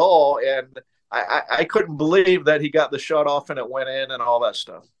look at it all, and I couldn't believe that he got the shot off and it went in and all that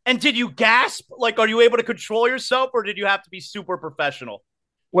stuff. And did you gasp? Are you able to control yourself, or did you have to be super professional?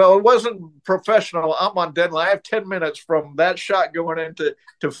 Well, it wasn't professional. I'm on deadline. I have 10 minutes from that shot going in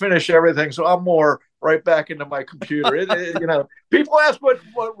to finish everything, so I'm more right back into my computer. People ask what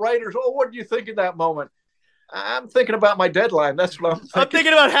writers. Oh, what do you think in that moment? I'm thinking about my deadline. That's what I'm thinking. I'm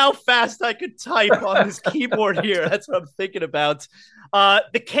thinking about how fast I could type on this keyboard here. That's what I'm thinking about.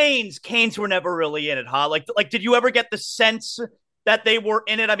 The Canes were never really in it, huh? Did you ever get the sense that they were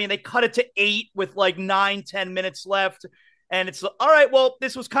in it? I mean, they cut it to 8 with 9-10 minutes left. And it's all right. Well,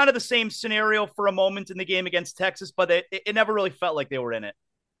 this was kind of the same scenario for a moment in the game against Texas, but it never really felt like they were in it.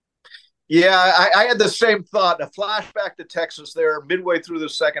 Yeah, I had the same thought. A flashback to Texas there midway through the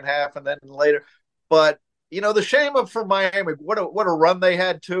second half and then later. But the shame for Miami, what a run they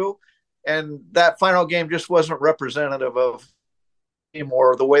had too, and that final game just wasn't representative of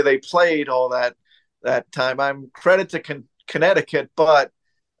anymore the way they played all that time. I'm credit to Connecticut, but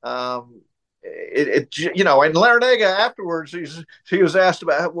and Larinaga afterwards he was asked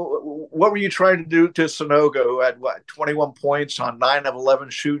about what were you trying to do to Sonogo, who had 21 points on 9 of 11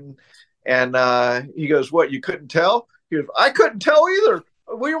 shooting, and he goes, "What, you couldn't tell?" He goes, "I couldn't tell either.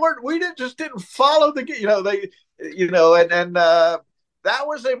 Just didn't follow the, and that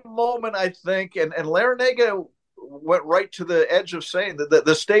was a moment, I think, and Larinaga went right to the edge of saying that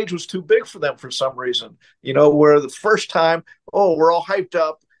the stage was too big for them for some reason, where the first time, we're all hyped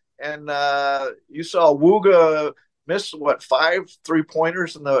up, and you saw Wooga miss 5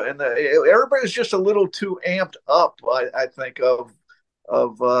 3-pointers, and everybody's just a little too amped up, I think,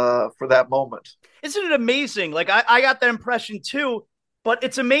 for that moment. Isn't it amazing? I got that impression too. But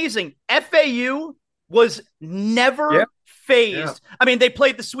it's amazing. FAU was never phased. Yeah. I mean, they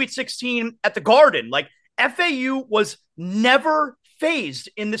played the Sweet 16 at the Garden. FAU was never phased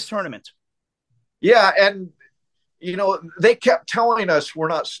in this tournament. Yeah, and they kept telling us we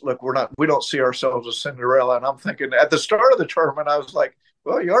don't see ourselves as Cinderella. And I'm thinking at the start of the tournament, I was like,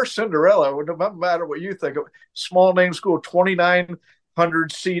 well, you are Cinderella. It doesn't matter what you think. Small name school,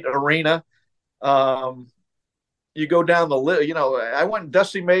 2,900 seat arena. You go down the list, I went and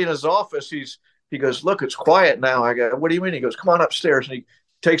Dusty May in his office. He goes, "Look, it's quiet now." I go, "What do you mean?" He goes, "Come on upstairs." And he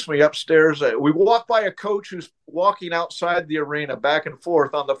takes me upstairs. We walk by a coach who's walking outside the arena back and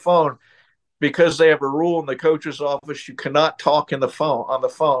forth on the phone because they have a rule in the coach's office. You cannot talk on the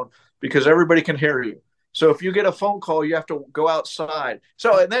phone because everybody can hear you. So if you get a phone call, you have to go outside.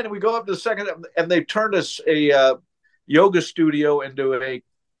 So, and then we go up to the second, and they've turned us a yoga studio into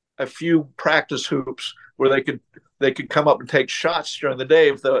a few practice hoops where they could come up and take shots during the day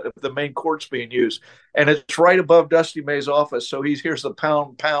if the main court's being used. And it's right above Dusty May's office. So he hears the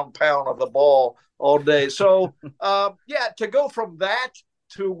pound of the ball all day. So, to go from that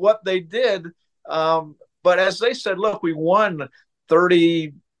to what they did. But as they said, look, we won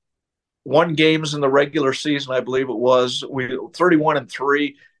 31 games in the regular season, I believe it was. We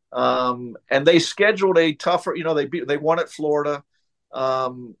 31-3. And they scheduled a tougher, they won at Florida.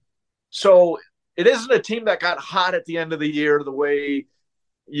 So it isn't a team that got hot at the end of the year the way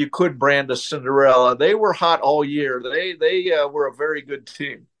you could brand a Cinderella. They were hot all year. They were a very good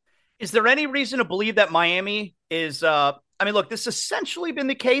team. Is there any reason to believe that Miami is, look, this has essentially been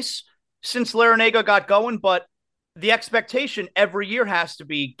the case since Larinaga got going, but the expectation every year has to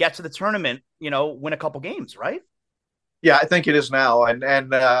be get to the tournament, win a couple games, right? Yeah, I think it is now. And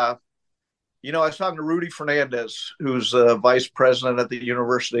I was talking to Rudy Fernandez, who's vice president at the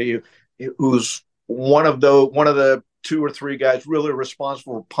university, who's one of the 2 or 3 guys really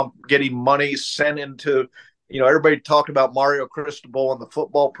responsible for getting money sent into, everybody talked about Mario Cristobal and the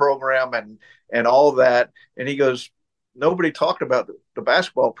football program and all that. And he goes, nobody talked about the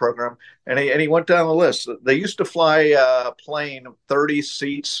basketball program. And he went down the list. They used to fly a plane, 30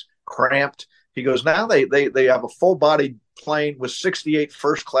 seats, cramped. He goes, now they have a full body plane with 68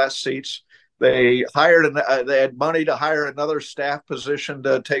 first class seats. They had money to hire another staff position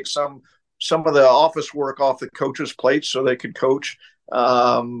to take some of the office work off the coaches' plates so they could coach.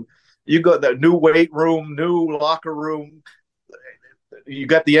 You got the new weight room, new locker room. You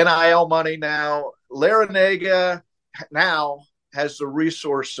got the NIL money now. Larinaga now has the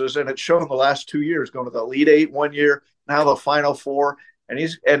resources, and it's shown the last 2 years, going to the Elite Eight 1 year, now the Final Four. And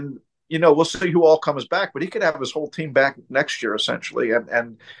we'll see who all comes back, but he could have his whole team back next year, essentially,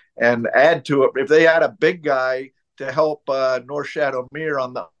 and add to it. If they had a big guy to help Norshad Omir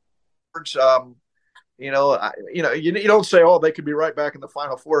on the you don't say, oh, they could be right back in the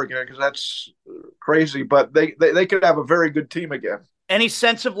Final Four again, because that's crazy. But they could have a very good team again. Any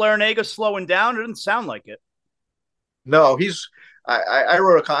sense of Larinaga slowing down? It doesn't sound like it. No, I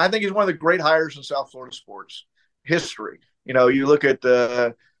wrote I think he's one of the great hires in South Florida sports history. You look at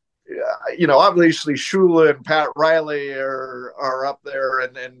obviously Shula and Pat Riley are up there,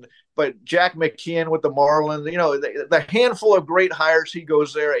 but Jack McKeon with the Marlins, the handful of great hires, he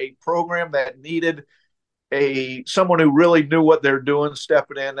goes there, a program that needed someone who really knew what they're doing,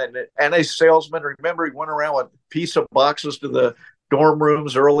 stepping in, and a salesman. Remember, he went around with piece of boxes to the dorm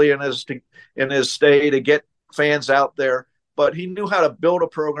rooms early in his stay to get fans out there. But he knew how to build a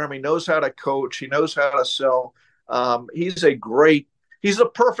program. He knows how to coach. He knows how to sell. He's a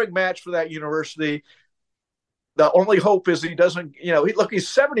perfect match for that university. The only hope is he doesn't, he's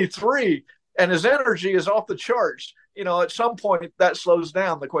 73 and his energy is off the charts. At some point that slows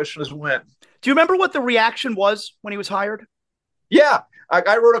down. The question is when. Do you remember what the reaction was when he was hired? Yeah,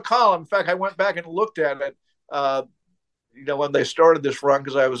 I wrote a column. In fact, I went back and looked at it, when they started this run,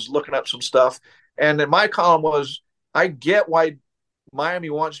 because I was looking up some stuff. And in my column was, I get why Miami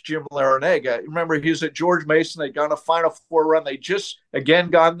wants Jim Larinaga. Remember, he was at George Mason. They got a Final Four run. They just again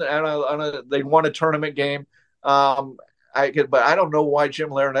they won a tournament game. But I don't know why Jim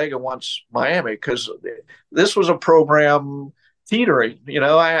Larinaga wants Miami, because this was a program teetering.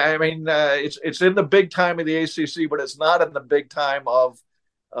 It's in the big time of the ACC, but it's not in the big time of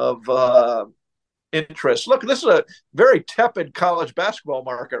interest. Look, this is a very tepid college basketball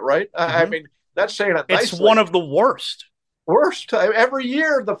market, right? Mm-hmm. That's saying it nicely. It's one of the worst. Every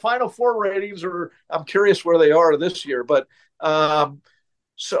year the Final Four ratings I'm curious where they are this year, but but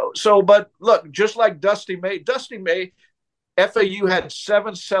look, just like Dusty May, FAU had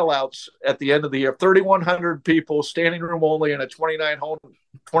 7 sellouts at the end of the year, 3,100 people, standing room only, in a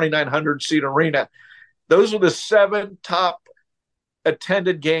 2,900 seat arena. Those are the 7 top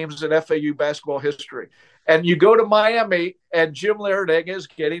attended games in FAU basketball history. And you go to Miami, and Jim Larinaga is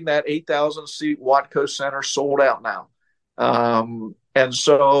getting that 8,000 seat Watco Center sold out now. And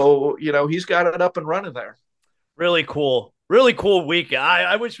so, he's got it up and running there. Really cool week.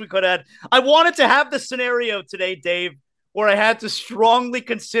 I wish we could have. I wanted to have the scenario today, Dave, where I had to strongly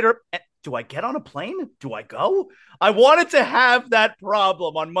consider, do I get on a plane? Do I go? I wanted to have that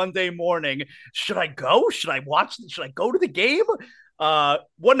problem on Monday morning. Should I go? Should I watch? Should I go to the game? What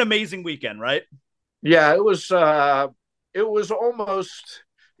an amazing weekend, right? Yeah, it was almost,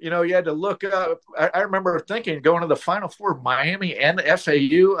 you had to look up. I remember thinking, going to the Final Four, Miami and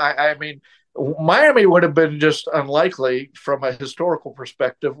FAU. Miami would have been just unlikely from a historical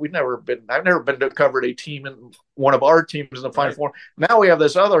perspective. I've never been to cover a team in one of our teams in the Final Four. Now we have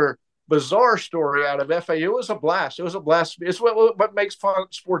this other bizarre story out of FAU. It was a blast. It's what makes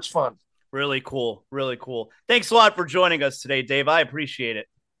sports fun. Really cool. Thanks a lot for joining us today, Dave. I appreciate it.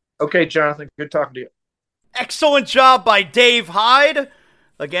 Okay, Jonathan. Good talking to you. Excellent job by Dave Hyde.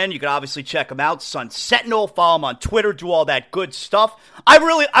 Again, you can obviously check him out, Sun Sentinel. Follow him on Twitter. Do all that good stuff. I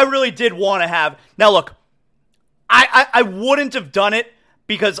really did want to have. Now, look, I wouldn't have done it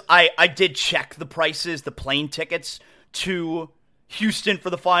because I did check the prices, the plane tickets to Houston for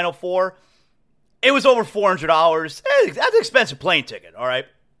the Final Four. It was over $400. That's an expensive plane ticket, all right?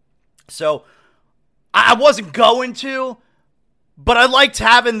 So I wasn't going to, but I liked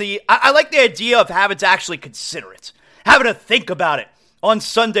having I like the idea of having to actually consider it, having to think about it on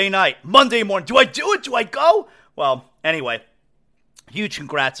Sunday night, Monday morning. Do I do it? Do I go? Well, anyway, huge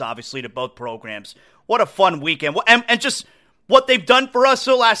congrats, obviously, to both programs. What a fun weekend. And just what they've done for us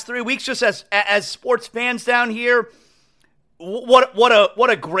the last 3 weeks, just as sports fans down here. What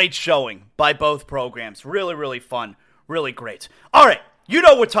a great showing by both programs. Really, really fun. Really great. All right. You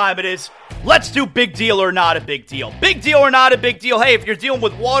know what time it is. Let's do big deal or not a big deal. Big deal or not a big deal. Hey, if you're dealing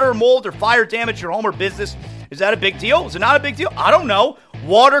with water, mold, or fire damage in your home or business, is that a big deal? Is it not a big deal? I don't know.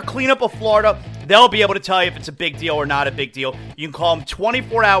 Water Cleanup of Florida, they'll be able to tell you if it's a big deal or not a big deal. You can call them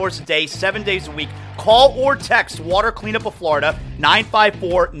 24 hours a day, 7 days a week. Call or text Water Cleanup of Florida,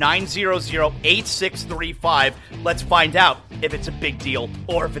 954-900-8635. Let's find out if it's a big deal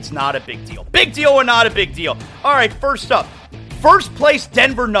or if it's not a big deal. Big deal or not a big deal? All right, first up. First place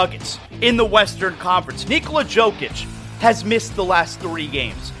Denver Nuggets in the Western Conference. Nikola Jokic has missed the last 3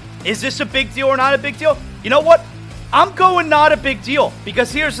 games. Is this a big deal or not a big deal? You know what? I'm going not a big deal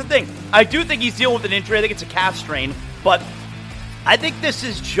because here's the thing. I do think he's dealing with an injury. I think it's a calf strain, but I think this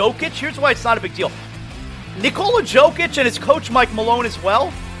is Jokic. Here's why it's not a big deal. Nikola Jokic and his coach Mike Malone as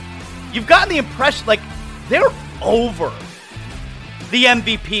well, you've gotten the impression like they're over the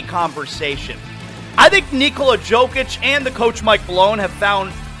MVP conversation. I think Nikola Jokic and the coach Mike Malone have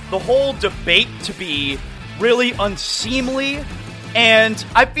found the whole debate to be really unseemly, and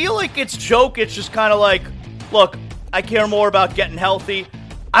I feel like it's Jokic just kind of like, look, I care more about getting healthy.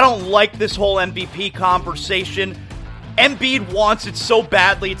 I don't like this whole MVP conversation. Embiid wants it so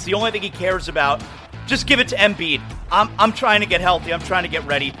badly. It's the only thing he cares about. Just give it to Embiid. I'm trying to get healthy. I'm trying to get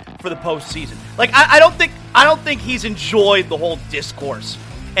ready for the postseason. Like I don't think he's enjoyed the whole discourse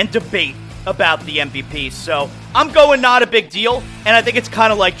and debate about the MVP. So I'm going not a big deal, and I think it's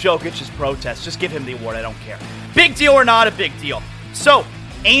kind of like Jokic's protest. Just give him the award. I don't care. Big deal or not a big deal? So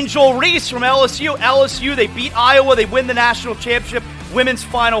Angel Reese from LSU, they beat Iowa. They win the national championship, women's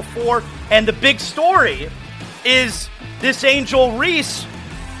Final Four. And the big story is this Angel Reese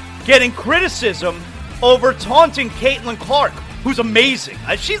getting criticism over taunting Caitlin Clark, who's amazing.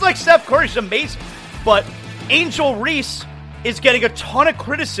 She's like Steph Curry. She's amazing. But Angel Reese is getting a ton of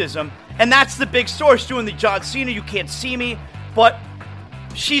criticism, and that's the big story. She's doing the John Cena, you can't see me, but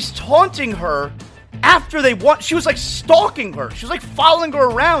she's taunting her after they won. She was like stalking her. She was like following her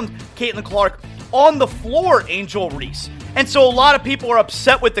around, Caitlin Clark, on the floor, Angel Reese. And so a lot of people are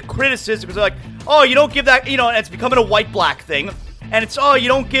upset with the criticism because they're like, oh, you don't give that, and it's becoming a white-black thing. And it's, oh, you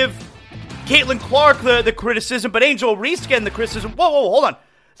don't give Caitlin Clark the criticism, but Angel Reese getting the criticism. Whoa, hold on.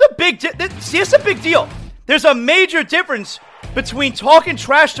 It's a big deal. There's a major difference between talking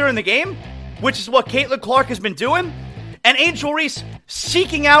trash during the game, which is what Caitlin Clark has been doing, and Angel Reese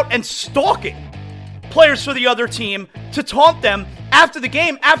seeking out and stalking players for the other team to taunt them after the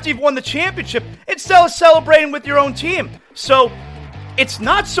game, after you've won the championship, instead of celebrating with your own team. So it's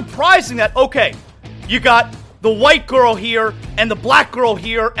not surprising that, okay, you got the white girl here and the black girl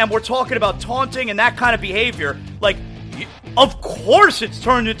here, and we're talking about taunting and that kind of behavior. Like, of course it's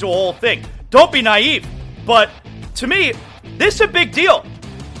turned into a whole thing. Don't be naive. But to me, this is a big deal.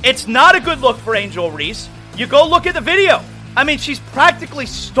 It's not a good look for Angel Reese. You go look at the video. I mean, she's practically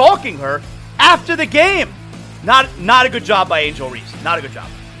stalking her after the game. Not a good job by Angel Reese. Not a good job.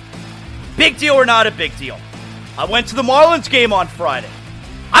 Big deal or not a big deal? I went to the Marlins game on Friday.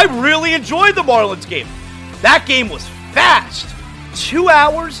 I really enjoyed the Marlins game. That game was fast. 2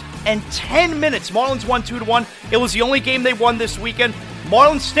 hours and 10 minutes. Marlins won 2-1. It was the only game they won this weekend.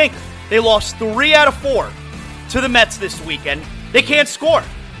 Marlins stink. They lost 3 out of 4 to the Mets this weekend. They can't score.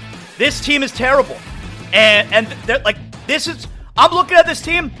 This team is terrible. And they're like, I'm looking at this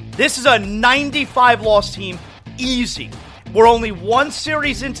team. This is a 95-loss team. Easy. We're only 1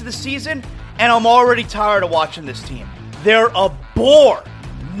 series into the season, and I'm already tired of watching this team. They're a bore.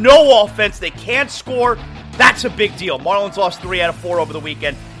 No offense. They can't score. That's a big deal. Marlins lost 3 out of 4 over the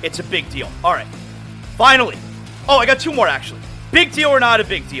weekend. It's a big deal. All right. Finally. Oh, I got 2 more, actually. Big deal or not a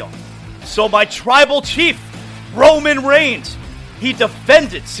big deal? So my tribal chief, Roman Reigns, he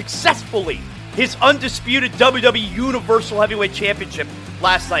defended successfully his undisputed WWE Universal Heavyweight Championship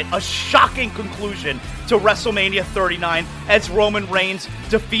last night. A shocking conclusion to WrestleMania 39 as Roman Reigns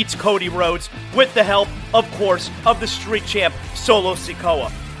defeats Cody Rhodes with the help, of course, of the Street Champ Solo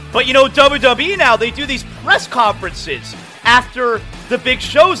Sikoa. But you know, WWE now, they do these press conferences after the big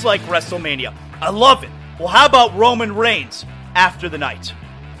shows like WrestleMania. I love it. Well, how about Roman Reigns after the night?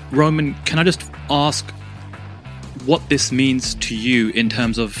 Roman, can I just ask what this means to you in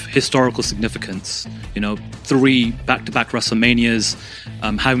terms of historical significance? You know, 3 back-to-back WrestleManias,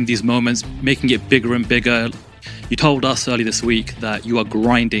 having these moments, making it bigger and bigger. You told us earlier this week that you are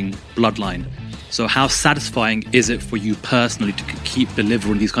grinding Bloodline. So how satisfying is it for you personally to keep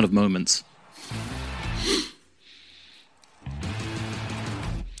delivering these kind of moments?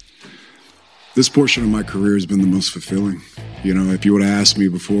 This portion of my career has been the most fulfilling. You know, if you would have asked me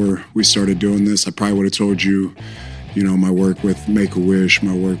before we started doing this, I probably would have told you, you know, my work with Make-A-Wish,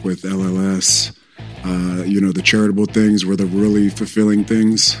 my work with LLS, you know, the charitable things were the really fulfilling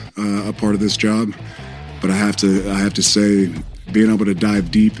things, a part of this job. But I have to say, being able to dive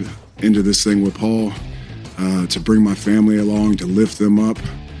deep into this thing with Paul, to bring my family along, to lift them up,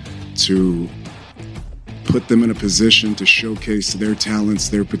 to put them in a position to showcase their talents,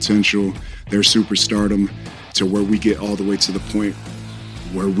 their potential, their superstardom, to where we get all the way to the point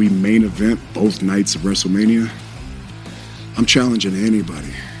where we main event both nights of WrestleMania. I'm challenging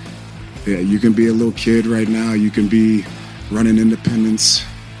anybody. Yeah, you can be a little kid right now. You can be running independence.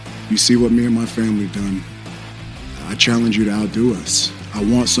 You see what me and my family done. I challenge you to outdo us. I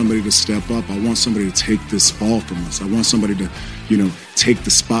want somebody to step up. I want somebody to take this fall from us. I want somebody to, you know, take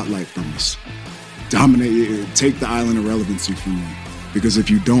the spotlight from us. Dominate, take the island of relevancy from me. Because if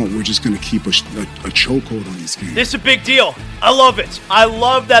you don't, we're just going to keep a chokehold on these games. This is a big deal. I love it. I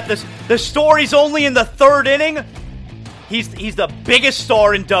love that the story's only in the 3rd inning. He's the biggest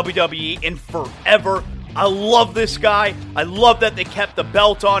star in WWE in forever. I love this guy. I love that they kept the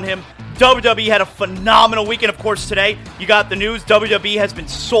belt on him. WWE had a phenomenal weekend. Of course, today you got the news. WWE has been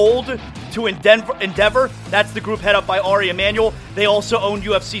sold to Endeavor. That's the group head up by Ari Emanuel. They also own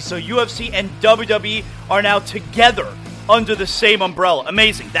UFC. So UFC and WWE are now together under the same umbrella.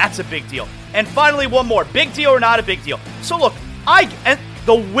 Amazing. That's a big deal. And finally, one more. Big deal or not a big deal? So look,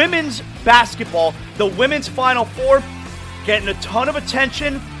 the women's basketball, the women's Final Four, getting a ton of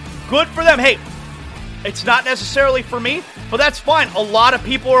attention. Good for them. Hey, it's not necessarily for me, but that's fine. A lot of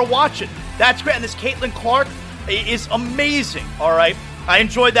people are watching. That's great. And this Caitlin Clark is amazing, all right? I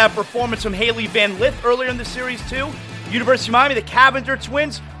enjoyed that performance from Haley Van Lith earlier in the series, too. University of Miami, the Cavender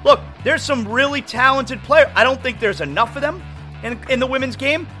twins. Look, there's some really talented players. I don't think there's enough of them in the women's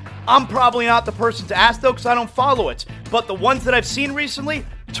game. I'm probably not the person to ask, though, because I don't follow it. But the ones that I've seen recently,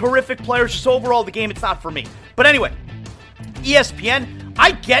 terrific players. Just overall, the game, it's not for me. But anyway, ESPN,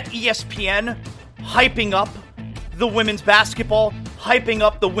 I get ESPN hyping up the women's basketball, hyping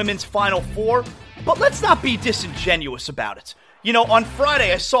up the women's Final Four, but let's not be disingenuous about it. You know, on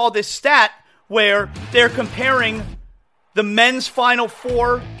Friday, I saw this stat where they're comparing the men's Final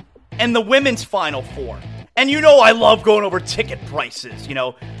Four and the women's Final Four. And you know I love going over ticket prices, you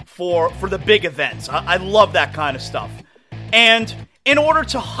know, for the big events. I love that kind of stuff. And in order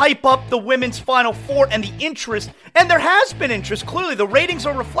to hype up the women's Final Four and the interest, and there has been interest, clearly the ratings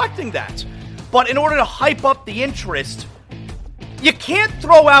are reflecting that. But in order to hype up the interest, you can't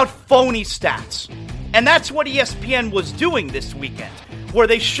throw out phony stats. And that's what ESPN was doing this weekend, where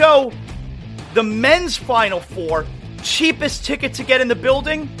they show the men's Final Four, cheapest ticket to get in the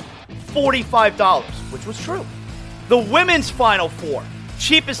building, $45, which was true. The women's Final Four,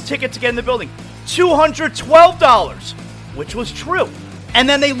 cheapest ticket to get in the building, $212, which was true. And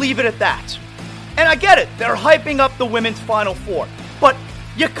then they leave it at that. And I get it, they're hyping up the women's Final Four. But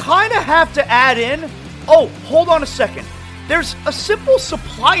you kind of have to add in, oh, hold on a second. There's a simple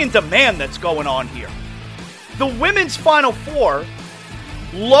supply and demand that's going on here. The women's Final Four,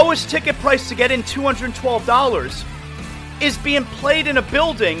 lowest ticket price to get in, $212, is being played in a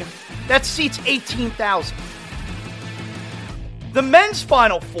building that seats 18,000. The men's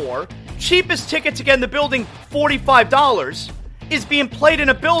Final Four, cheapest ticket to get in the building, $45, is being played in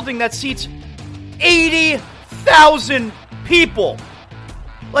a building that seats 80,000 people.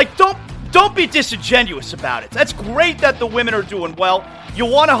 Like, don't be disingenuous about it. That's great that the women are doing well. You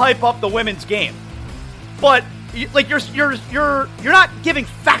want to hype up the women's game, but like you're not giving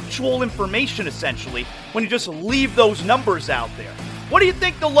factual information essentially when you just leave those numbers out there. What do you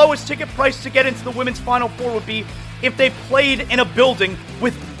think the lowest ticket price to get into the women's Final Four would be if they played in a building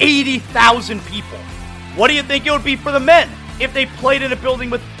with 80,000 people? What do you think it would be for the men if they played in a building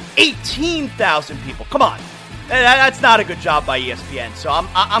with 18,000 people? Come on. That's not a good job by ESPN, so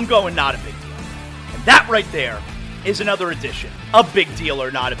I'm going not a big deal. And that right there is another edition. A big deal or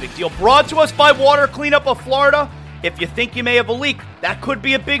not a big deal. Brought to us by Water Cleanup of Florida. If you think you may have a leak, that could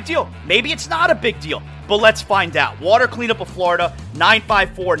be a big deal. Maybe it's not a big deal, but let's find out. Water Cleanup of Florida,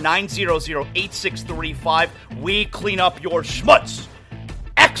 954-900-8635. We clean up your schmutz.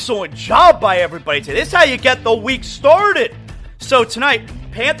 Excellent job by everybody today. This is how you get the week started. So tonight,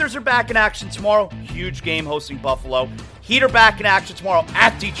 Panthers are back in action tomorrow. Huge game hosting Buffalo. Heat are back in action tomorrow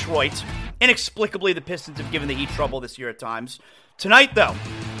at Detroit. Inexplicably, the Pistons have given the Heat trouble this year at times. Tonight, though,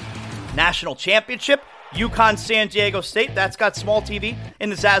 National Championship. UConn San Diego State, that's got small TV in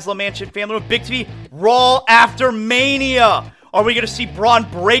the Zaslow Mansion family room. Big TV, Raw after Mania. Are we going to see Braun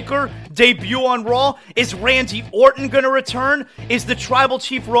Breaker debut on Raw? Is Randy Orton going to return? Is the Tribal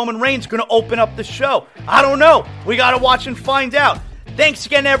Chief Roman Reigns going to open up the show? I don't know. We got to watch and find out. Thanks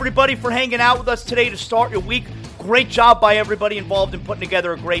again, everybody, for hanging out with us today to start your week. Great job by everybody involved in putting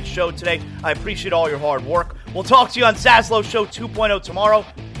together a great show today. I appreciate all your hard work. We'll talk to you on Zaslow Show 2.0 tomorrow.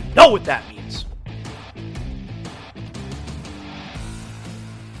 Know what that means.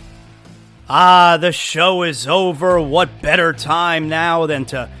 The show is over. What better time now than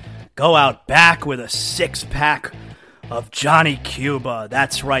to go out back with a six-pack of Johnny Cuba.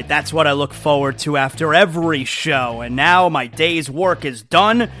 That's right. That's what I look forward to after every show. And now my day's work is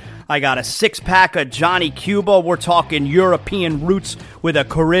done. I got a six-pack of Johnny Cuba. We're talking European roots with a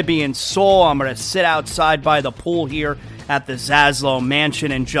Caribbean soul. I'm going to sit outside by the pool here at the Zaslow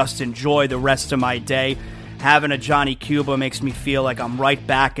Mansion and just enjoy the rest of my day. Having a Johnny Cuba makes me feel like I'm right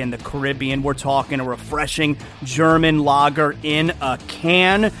back in the Caribbean. We're talking a refreshing German lager in a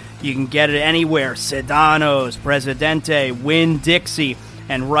can. You can get it anywhere. Sedanos, Presidente, Winn-Dixie.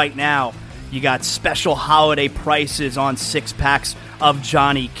 And right now, you got special holiday prices on six-packs of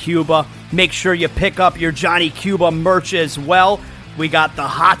Johnny Cuba. Make sure you pick up your Johnny Cuba merch as well. We got the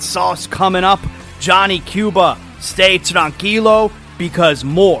hot sauce coming up. Johnny Cuba, stay tranquilo, because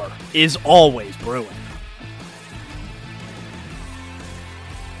more is always brewing.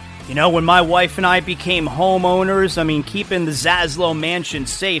 You know, when my wife and I became homeowners, keeping the Zaslow Mansion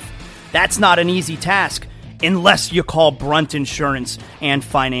safe, that's not an easy task unless you call Brunt Insurance and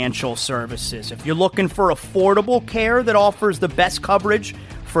Financial Services. If you're looking for affordable care that offers the best coverage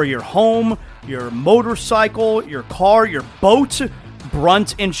for your home, your motorcycle, your car, your boat,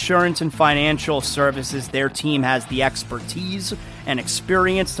 Brunt Insurance and Financial Services, their team has the expertise and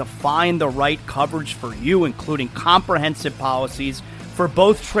experience to find the right coverage for you, including comprehensive policies for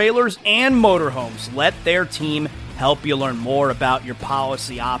both trailers and motorhomes. Let their team help you learn more about your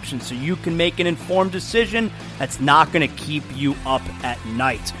policy options so you can make an informed decision that's not going to keep you up at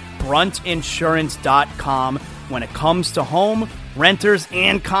night. BruntInsurance.com. When it comes to home, renters,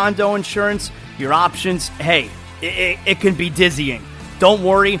 and condo insurance, your options, it can be dizzying. Don't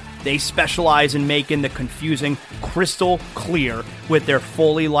worry, they specialize in making the confusing crystal clear with their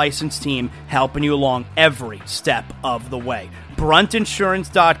fully licensed team helping you along every step of the way.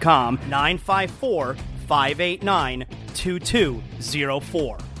 BruntInsurance.com,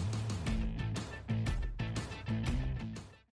 954-589-2204.